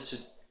wanted to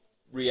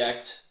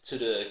react to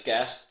the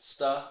Ghast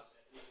star.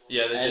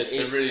 Yeah, they did.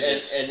 They really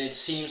did. And it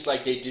seems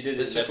like they did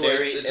it in a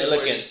very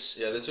elegant.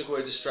 They took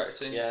away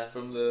distracting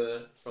from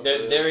the.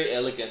 They're very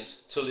elegant.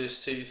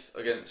 Tullius Teeth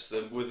against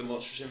them with the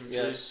monstrous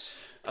infantry. Yes.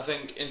 I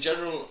think in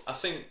general,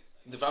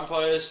 the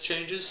vampires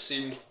changes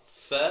seem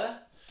fair,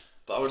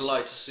 but I would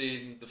like to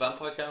see the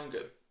vampire count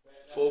get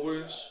 4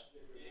 wounds,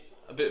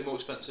 a bit more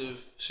expensive,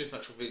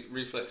 supernatural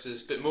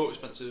reflexes, a bit more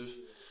expensive,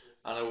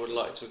 and I would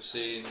like to have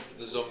seen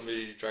the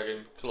zombie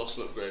dragon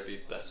colossal upgrade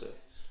be better.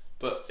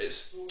 But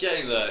it's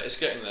getting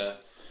there.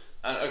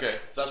 And okay,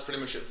 that's pretty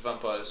much it for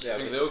vampires. Yeah, I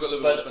think they all got a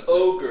little more expensive.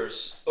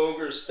 But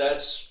ogres,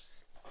 that's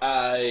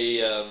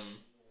I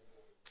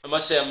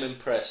must say I'm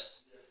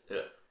impressed.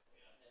 Yeah.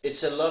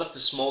 It's a lot of the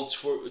small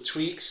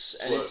tweaks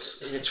and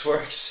it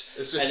works.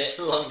 It's just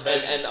a long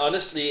time. And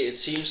honestly, it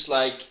seems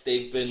like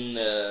they've been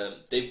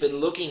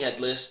looking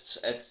at lists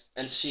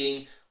and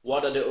seeing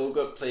what are the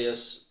ogre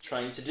players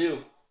trying to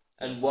do,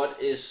 and what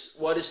is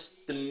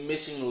the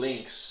missing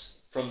links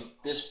from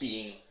this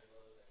being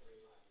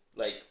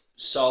like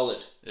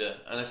solid. Yeah,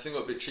 and I think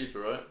a bit cheaper,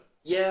 right?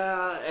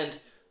 Yeah, and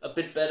a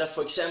bit better.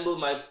 For example,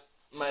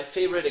 my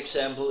favorite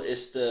example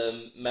is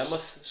the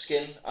mammoth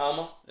skin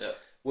armor. Yeah.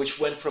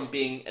 Which went from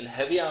being in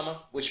heavy armor,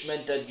 which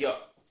meant that your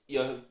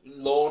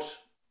lord,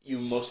 you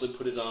mostly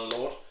put it on a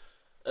lord,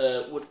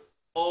 would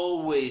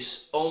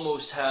always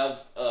almost have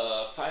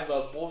a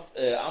 5-up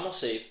armor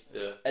save.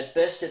 Yeah. At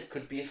best, it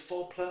could be a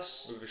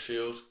 4+. With a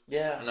shield.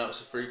 Yeah. And now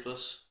it's a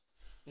 3+.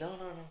 No.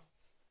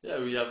 Yeah,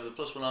 we have the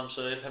 +1 armor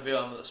save, heavy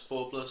armor that's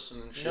 4+,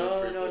 and then shield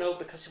 3+. No,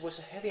 because it was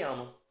a heavy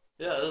armor.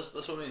 Yeah, that's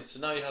what I mean. So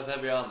now you have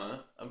heavy armor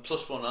and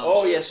 +1 armor.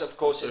 Oh yes, of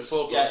course. So it's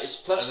 4+,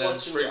 it's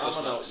 +1 to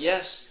armor now. max.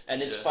 Yes,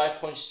 and it's 5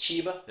 points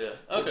cheaper. Yeah.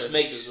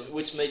 Okay.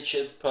 Which makes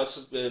it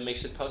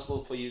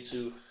possible for you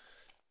to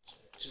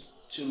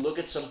look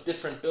at some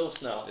different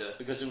builds now. Yeah.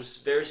 Because it was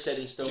very set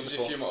in stone. Gives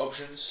you a few more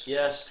options.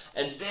 Yes,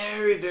 and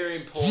very very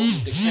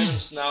important. The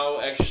cannons now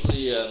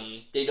actually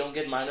they don't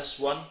get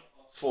 -1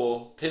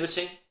 for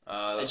pivoting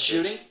and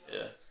shooting. Good.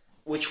 Yeah.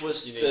 Which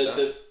was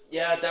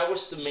that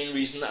was the main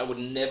reason I would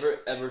never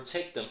ever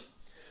take them.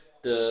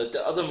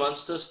 The other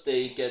monsters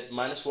they get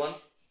 -1,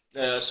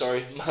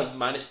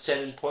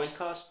 -10 in point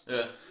cost.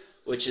 Yeah.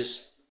 Which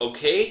is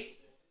okay.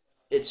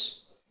 It's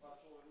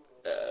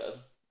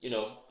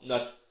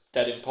not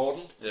that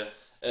important. Yeah.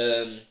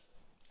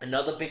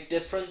 Another big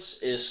difference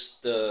is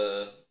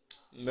the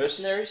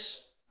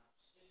mercenaries,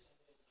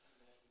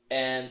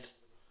 and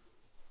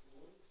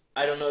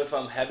I don't know if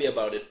I'm happy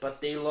about it, but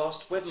they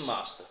lost Weapon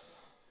Master.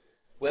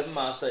 Weapon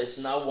Master is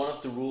now one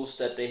of the rules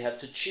that they have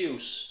to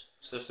choose.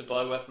 So they have to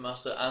buy Weapon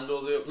Master and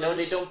all the upgrades? No,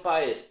 they don't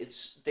buy it.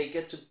 They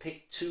get to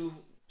pick 2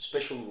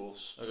 special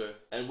rules. Okay.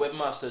 And Weapon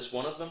Master is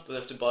one of them. But they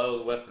have to buy all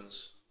the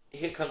weapons.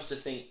 Here comes the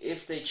thing.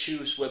 If they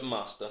choose Weapon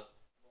Master,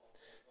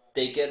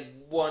 they get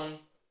 1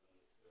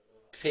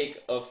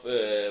 pick of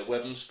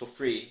weapons for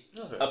free,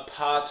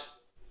 apart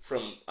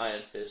from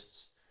Iron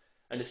Fists.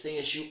 And the thing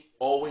is, you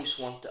always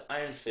want the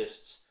Iron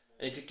Fists.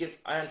 And if you give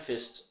Iron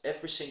Fists,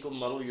 every single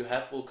model you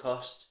have will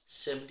cost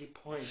 70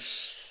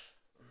 points.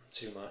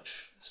 Too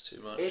much. It's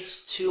too much.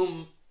 It's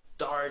too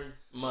darn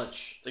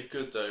much. They're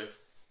good though.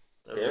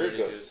 They're very really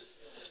good.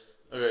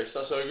 Okay, so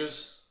that's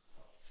ogres.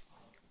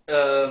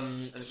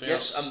 Anything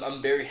yes, else?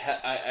 I'm very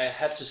I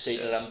have to say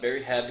that I'm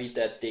very happy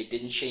that they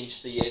didn't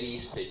change the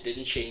Yetis, they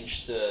didn't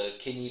change the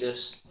King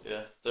Eaters.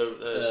 Yeah, they're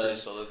pretty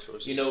solid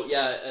choices. You know,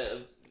 yeah,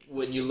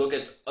 when you look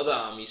at other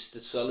armies,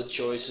 the solid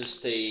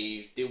choices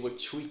they were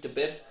tweaked a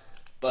bit,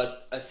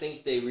 but I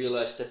think they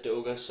realized that the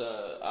Ogre's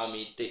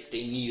army they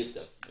needed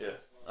them. Yeah,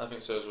 I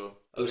think so as well.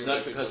 It was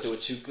not because they were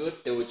too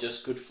good; they were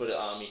just good for the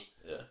army.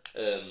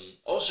 Yeah.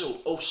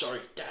 Also, oh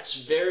sorry,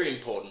 that's very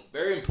important.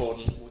 Very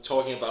important. We're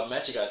talking about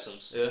magic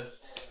items. Yeah.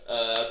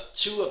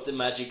 Two of the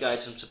magic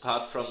items,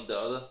 apart from the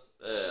other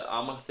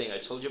armor thing I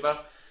told you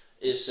about,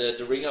 is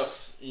the Ring of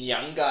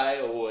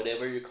Nyangai or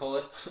whatever you call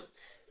it.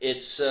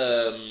 It's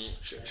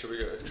Should we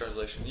go with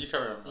translation? You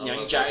carry on.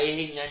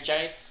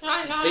 Nyangai.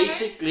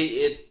 Basically,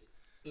 it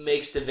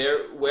makes the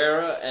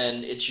wearer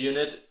and its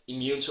unit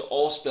immune to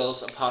all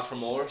spells apart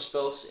from aura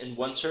spells in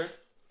one turn.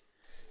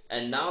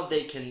 And now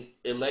they can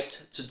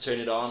elect to turn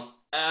it on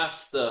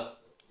after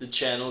the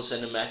channels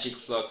and the magic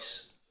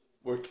flux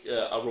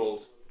are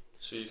rolled.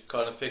 So you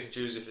kind of pick and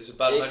choose if it's a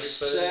bad magic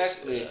phase.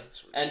 Exactly. Yeah,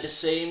 and the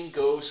same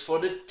goes for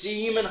the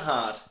Demon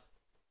Heart,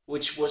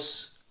 which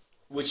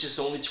is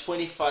only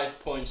 25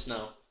 points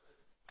now.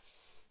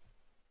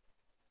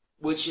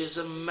 Which is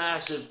a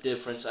massive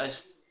difference.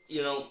 It's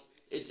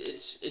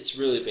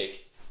really big.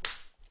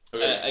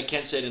 Okay. I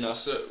can't say it enough.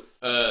 So,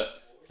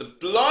 the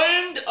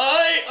Blind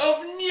Eye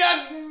of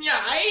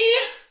Nyangai.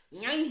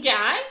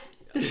 Nyangai?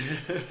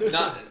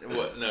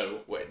 What? No.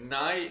 Wait.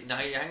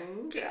 Nyangai.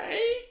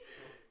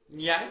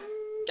 Nyangai.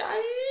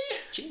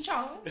 Ching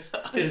chong.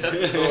 I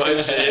have no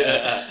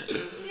idea.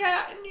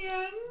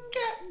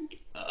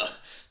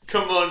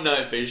 Come on,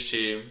 Night Page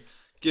team.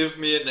 Give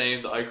me a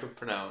name that I can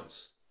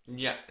pronounce.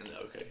 Yeah. No,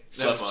 okay.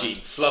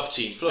 Fluff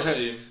team.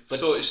 But,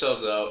 sort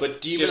yourselves out.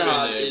 But Demon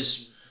Heart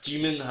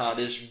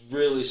is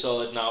really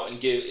solid now,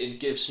 and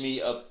gives me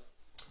a.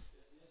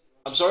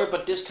 I'm sorry,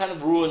 but this kind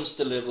of ruins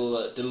the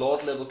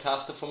Lord level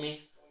caster for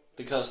me,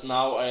 because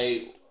now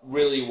I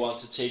really want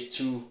to take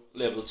 2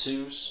 level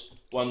 2s,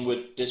 one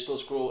with Dispel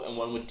Scroll and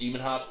one with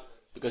Demon Heart,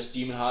 because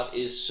Demon Heart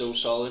is so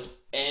solid,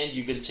 and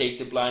you can take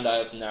the Blind Eye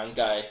of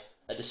Nyangai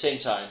at the same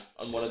time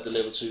on one of the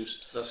level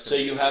 2s. So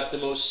you have the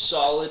most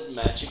solid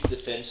magic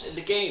defense in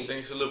the game. I think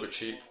it's a little bit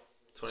cheap.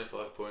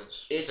 25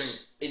 points.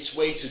 It's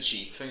way too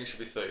cheap. I think it should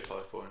be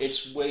 35 points.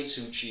 It's way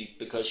too cheap,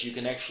 because you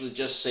can actually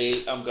just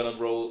say, I'm gonna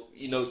roll,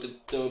 the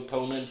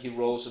opponent, he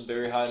rolls a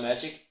very high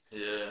magic.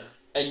 Yeah.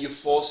 And you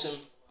force him,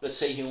 let's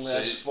say he only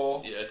has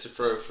 4. Yeah, to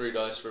throw 3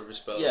 dice for every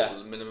spell. Yeah.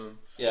 Minimum.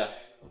 Yeah.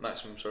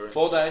 Maximum, sorry.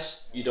 4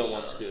 dice, you don't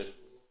want to do it.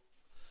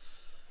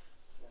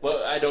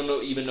 Well, I don't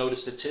even know the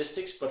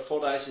statistics, but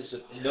 4 dice is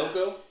a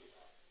no-go.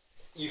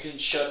 You can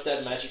shut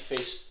that magic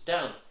face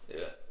down.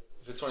 Yeah.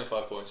 For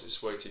 25 points,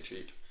 it's way too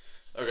cheap.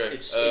 Okay.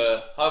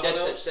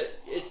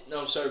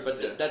 No, sorry,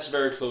 but that's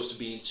very close to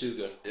being too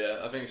good. Yeah,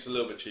 I think it's a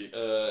little bit cheap.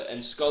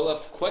 And Skull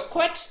of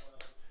Quet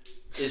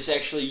is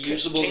actually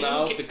usable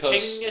now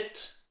because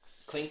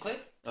Clink.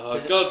 Oh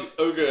god,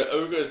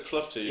 Ogre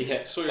Pluffy.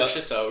 Yeah, sort your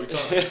shit out. We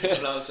can't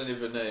pronounce any of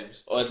your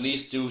names. Or at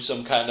least do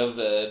some kind of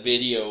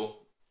video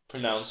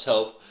pronounce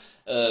help.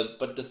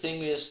 But the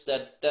thing is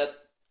that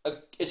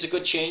it's a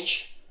good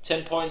change.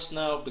 10 points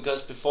now,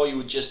 because before you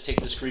would just take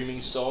the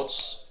Screaming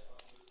Swords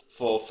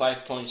for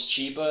 5 points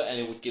cheaper and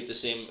it would give the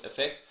same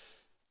effect.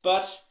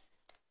 But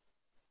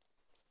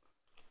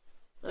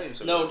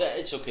it's okay. No,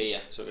 it's okay, yeah.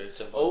 It's okay.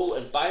 10 points. Oh,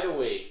 and by the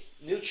way,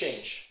 new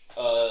change.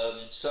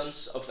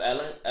 Sons of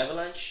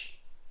Avalanche.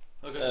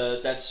 Okay.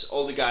 That's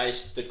all the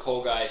guys, the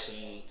core guys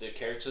and the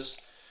characters.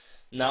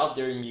 Now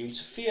they're immune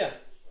to fear.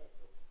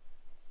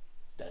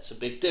 That's a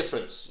big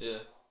difference.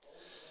 Yeah.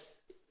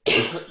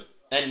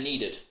 And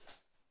needed.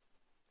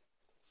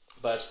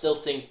 But I still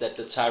think that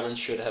the Tyrant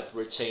should have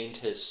retained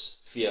his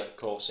fear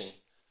causing.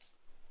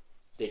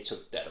 They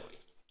took that away.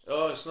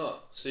 Oh, it's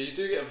not. So you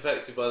do get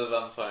affected by the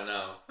vampire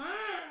now.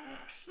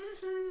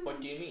 What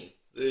do you mean?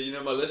 You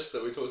know my list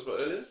that we talked about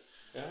earlier?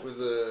 Yeah. With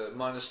the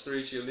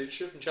 -3 to your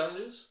leadership and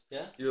challenges?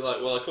 Yeah. You were like,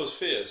 well, I cause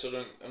fear, so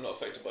I'm not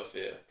affected by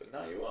fear. But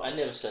now you are. I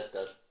never said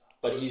that.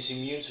 But he's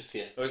immune to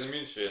fear. Oh, he's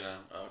immune to fear now.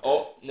 Oh, okay.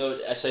 Oh, no,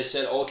 as I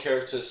said, all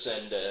characters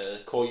and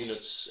core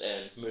units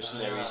and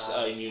mercenaries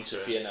are immune to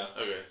fear now.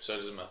 Okay, so it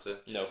doesn't matter.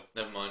 No.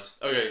 Never mind.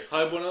 Okay,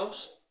 Highborn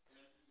Elves.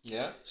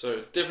 Yeah.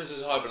 So,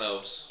 differences of Highborn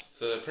Elves.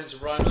 The Prince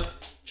of Rhymer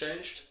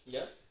changed.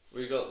 Yeah.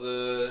 We got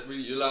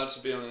you're allowed to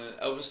be on an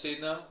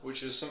Elvensteed now,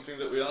 which is something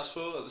that we asked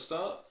for at the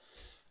start.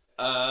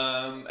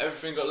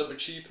 Everything got a little bit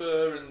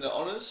cheaper in the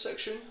Honours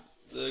section.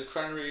 The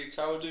Cranary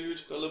Tower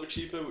dude got a little bit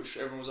cheaper, which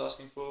everyone was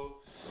asking for.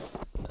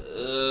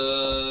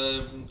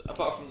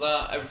 Apart from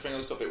that, everything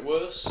else got a bit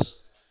worse.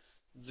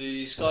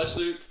 The Sky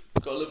Sloop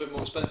got a little bit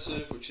more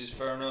expensive, which is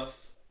fair enough.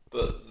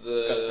 But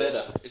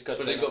it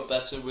got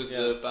better with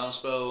the bounce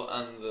spell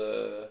and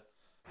the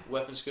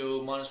weapon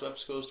skill. Minus weapon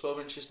skill is 12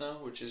 inches now,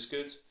 which is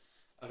good.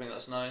 I think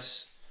that's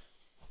nice.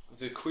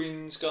 The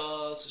Queen's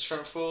Guard,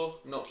 strength 4,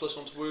 not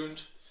 +1 to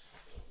wound.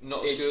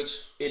 Not as good.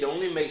 It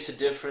only makes a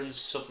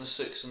difference. Toughness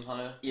 6 and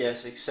higher.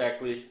 Yes,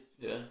 exactly.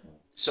 Yeah.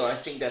 So I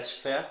think that's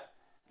fair.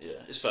 Yeah,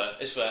 it's fair.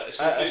 It's fair.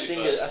 It's I completely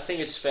think fair. I think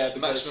it's fair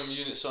because Maximum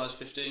unit size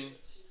 15.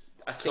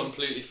 I think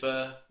Completely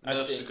fair.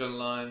 Nerfs the gun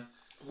line.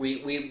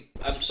 we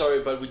I'm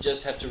sorry, but we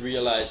just have to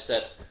realize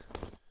that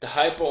the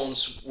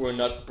Highborns were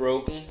not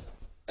broken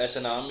as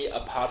an army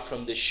apart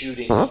from the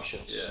shooting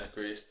options. Yeah,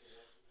 agreed.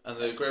 And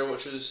the Grey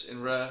Watchers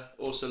in rare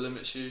also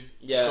limits you.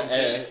 Yeah,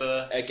 Completely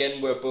fair. again,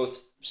 we're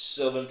both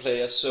Sylvan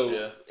players,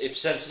 so if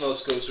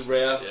Sentinels go to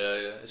rare,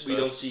 we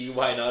don't see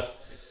why not.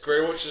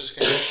 Grey Watchers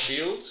can get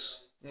shields.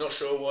 Not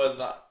sure where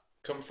that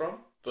come from,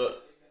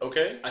 but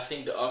okay. I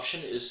think the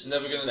option is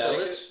never gonna valid.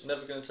 take it.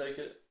 Never gonna take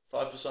it.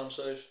 5%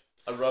 safe.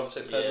 I'd rather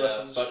take paired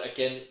weapons. But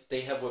again,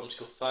 they have weapon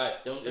skill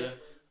 5, don't they? Yeah.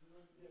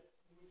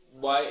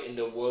 Why in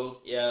the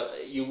world? Yeah,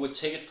 you would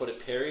take it for the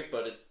parry,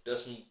 but it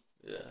doesn't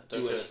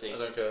do anything. I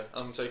don't care.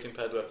 I'm taking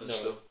paired weapons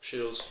still.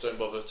 Shields, don't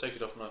bother. Take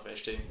it off my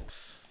face team.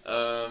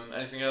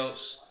 Anything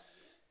else?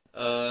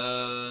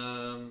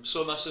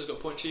 Swordmaster's got a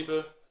point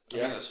cheaper. I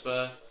think that's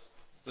fair.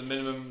 The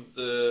minimum,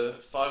 the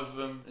 5 of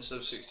them instead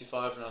of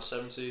 65 are now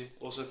 70.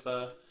 Also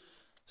fair.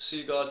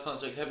 Sea Guard can't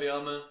take heavy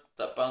armor.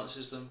 That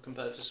balances them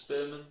compared to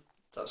Spearmen.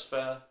 That's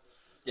fair.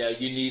 Yeah,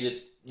 you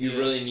needed. You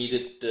really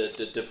needed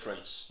the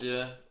difference.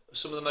 Yeah.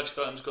 Some of the magic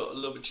items got a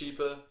little bit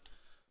cheaper.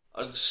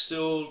 I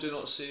still do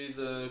not see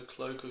the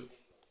Cloak of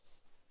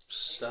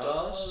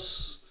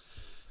Stars.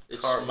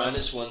 It's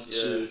 -1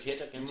 to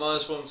hit against.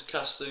 -1 to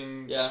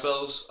casting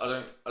spells.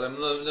 I'm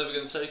never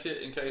going to take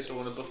it in case I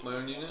want to buff my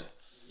own unit.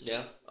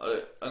 Yeah.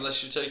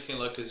 Unless you're taking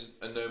like a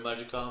no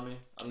magic army,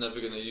 I'm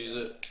never going to use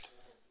it.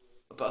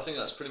 But I think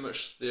that's pretty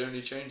much the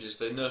only changes.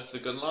 They nerfed the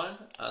gun line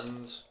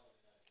and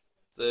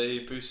they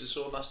boosted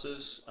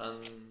Swordmasters,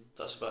 and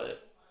that's about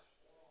it.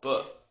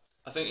 But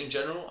I think in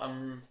general,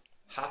 I'm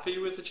happy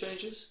with the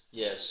changes.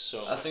 Yes,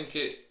 so I think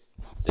it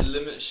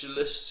limits your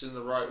lists in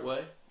the right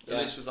way, at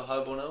least with the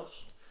Highborn Elves.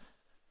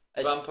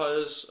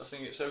 Vampires, I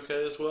think it's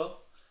okay as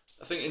well.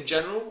 I think in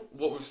general,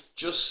 what we've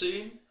just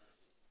seen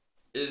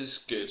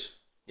is good.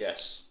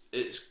 Yes.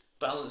 It's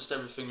balanced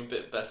everything a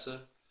bit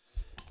better,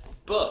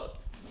 but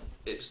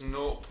it's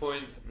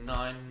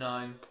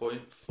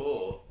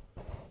 0.99.4,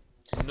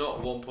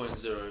 not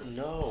 1.0.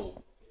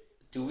 No.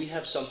 Do we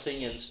have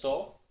something in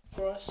store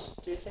for us?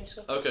 Do you think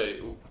so?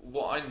 Okay,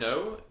 what I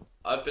know,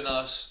 I've been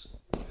asked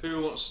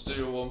who wants to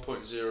do a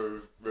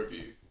 1.0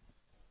 review,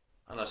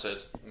 and I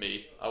said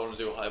me. I want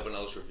to do a Highborn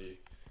Elves review,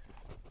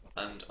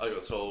 and I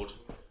got told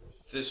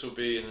this will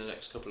be in the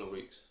next couple of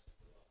weeks.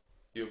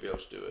 You'll be able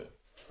to do it.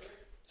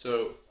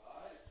 So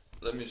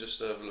let me just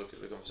have a look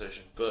at the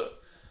conversation.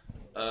 But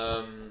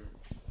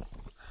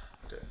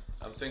okay,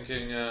 I'm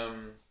thinking.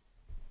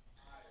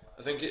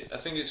 I think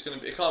it's gonna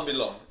be. It can't be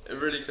long. It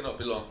really cannot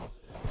be long.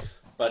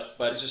 But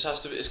it just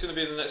has to be. It's gonna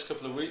be in the next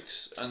couple of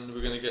weeks, and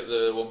we're gonna get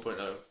the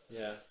 1.0.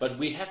 Yeah. But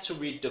we have to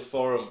read the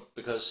forum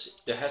because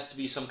there has to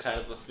be some kind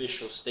of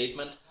official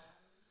statement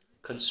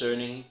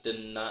concerning the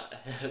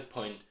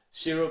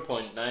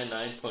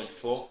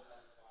 0.99.4,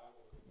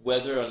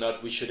 whether or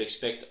not we should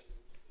expect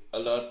a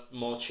lot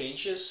more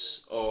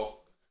changes or.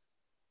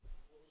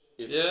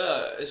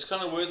 Yeah, it's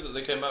kind of weird that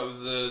they came out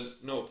with the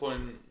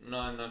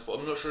 0.994.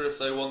 I'm not sure if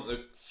they want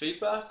the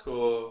feedback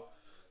or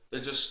they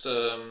just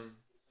haven't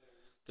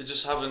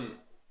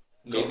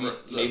got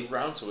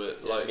round to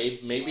it. Like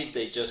maybe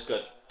they just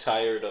got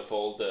tired of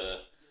all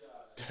the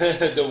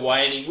the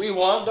whining. We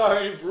want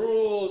our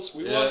rules.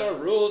 We want our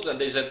rules, and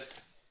they said,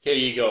 "Here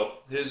you go.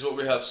 Here's what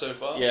we have so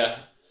far." Yeah.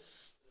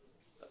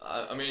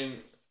 I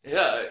mean,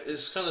 yeah,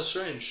 it's kind of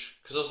strange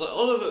because I was like,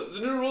 "Oh, the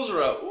new rules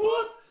are out.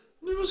 What?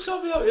 New rules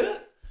can't be out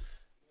yet."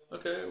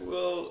 Okay,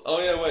 well,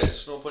 oh yeah, wait,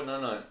 it's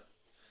 0.99.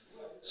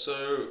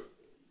 So,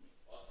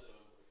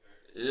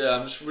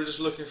 yeah, we're just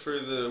looking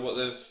through what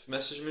they've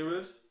messaged me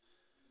with.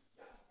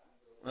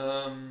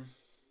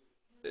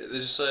 They're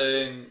just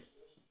saying,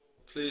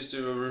 please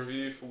do a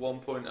review for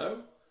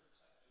 1.0.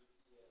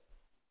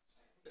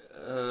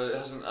 It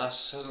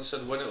hasn't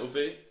said when it will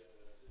be,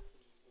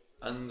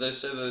 and they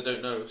say they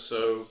don't know.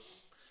 So,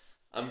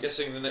 I'm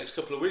guessing the next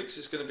couple of weeks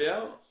it's going to be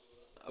out.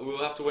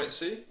 We'll have to wait and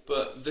see,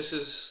 but this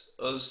is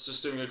us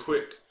just doing a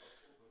quick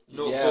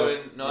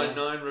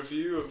 0.99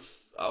 review of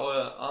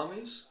our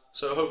armies.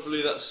 So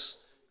hopefully that's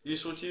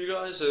useful to you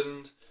guys,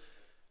 and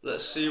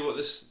let's see what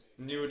this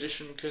new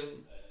edition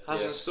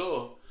has in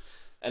store.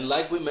 And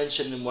like we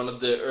mentioned in one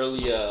of the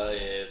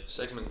earlier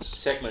segments,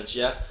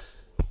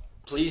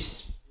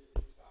 please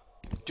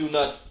do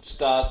not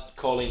start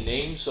calling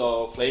names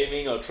or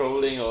flaming or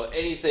trolling or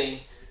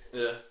anything.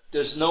 Yeah.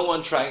 There's no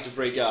one trying to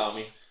break your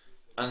army.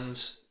 And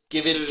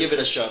Give it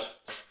a shot.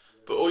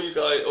 But all you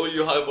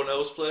Highborn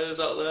Elves players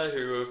out there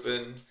who have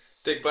been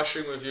dick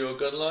bashing with your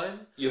gun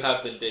line, you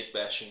have been dick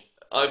bashing.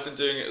 I've been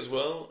doing it as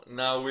well.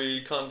 Now we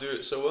can't do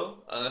it so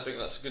well, and I think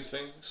that's a good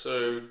thing.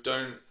 So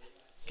don't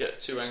get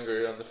too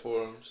angry on the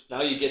forums.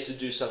 Now you get to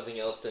do something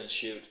else than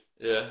shoot.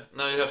 Yeah.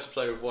 Now you have to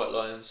play with white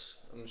lions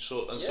and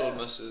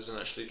swordmasters and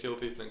actually kill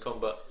people in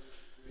combat.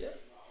 Yeah.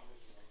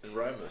 And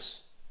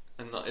Rhymus.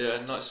 And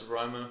Knights of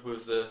Rhymer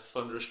with the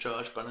Thunderous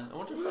Charge banner. I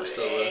wonder if that's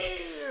still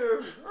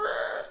there.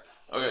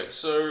 Okay,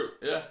 so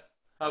yeah,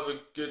 have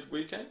a good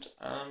weekend,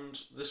 and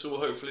this will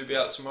hopefully be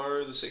out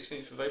tomorrow, the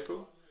 16th of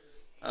April,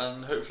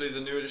 and hopefully the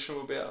new edition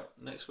will be out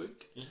next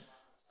week. Yeah.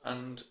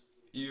 And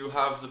you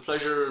have the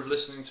pleasure of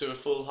listening to a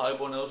full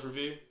Highborn Elves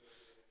review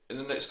in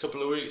the next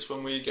couple of weeks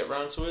when we get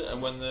round to it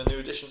and when the new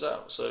edition's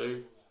out.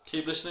 So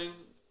keep listening,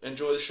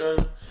 enjoy the show,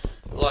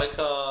 like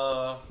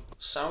our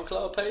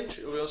SoundCloud page.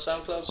 It'll be on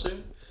SoundCloud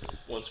soon.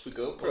 Once we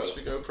go pro.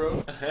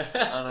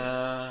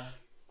 And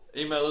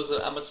email us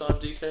at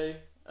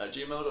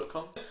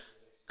amatimedk@gmail.com.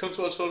 Come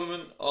to our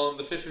tournament on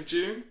the 5th of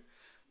June.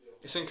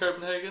 It's in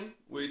Copenhagen.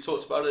 We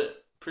talked about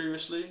it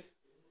previously.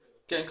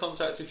 Get in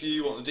contact if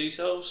you want the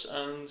details,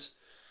 and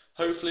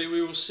hopefully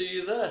we will see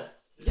you there.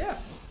 Yeah.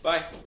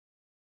 Bye.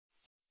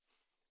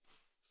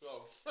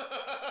 Well,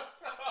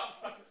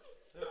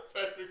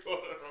 I've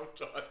recorded a long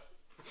time.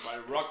 My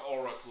rock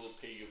aura will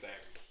pay you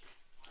back.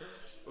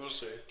 We'll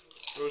see.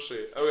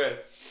 Okay,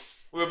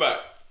 we're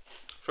back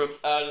from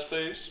Just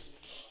Please.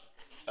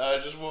 I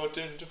just walked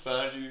in to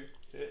find you.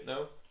 Yeah,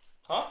 no?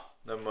 Huh?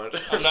 Never mind.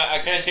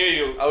 I can't hear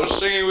you. I was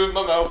singing with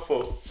my mouth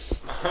full.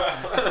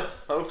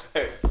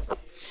 Okay.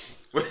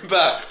 We're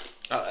back.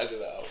 I'll edit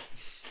that out.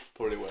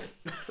 Probably won't.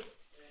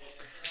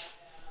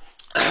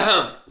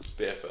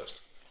 Beer first.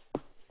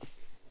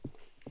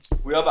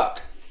 We are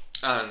back.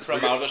 And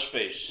From outer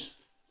space.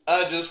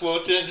 I just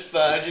walked in to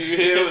find you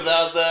here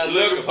without that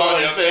look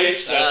upon your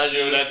face. I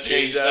should have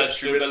changed that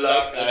stupid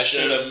lock. I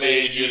should have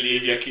made you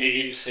leave your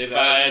keys. If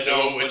I had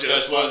known for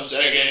just 1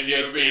 second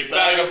you'd be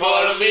back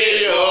upon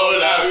me. Oh,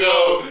 now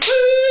go.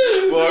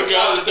 Walk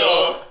out the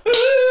door.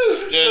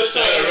 Just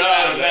turn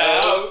around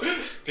now.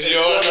 Cause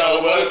you're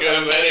not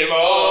welcome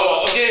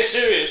anymore. Okay,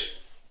 serious.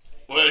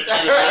 What you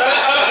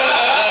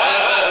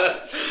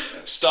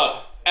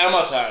Stop.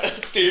 Amortine.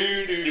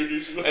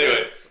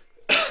 Anyway.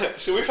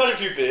 So we've had a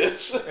few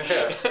beers.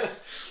 Yeah.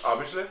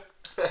 Obviously.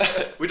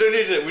 We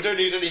don't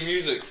need any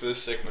music for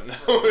this segment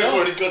now. We've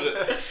already got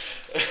it.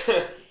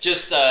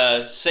 Just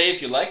say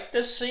if you like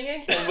this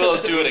singing, and we'll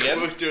do it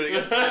again. We'll do it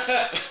again.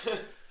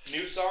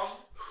 New song.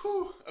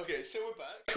 Okay, so we're back.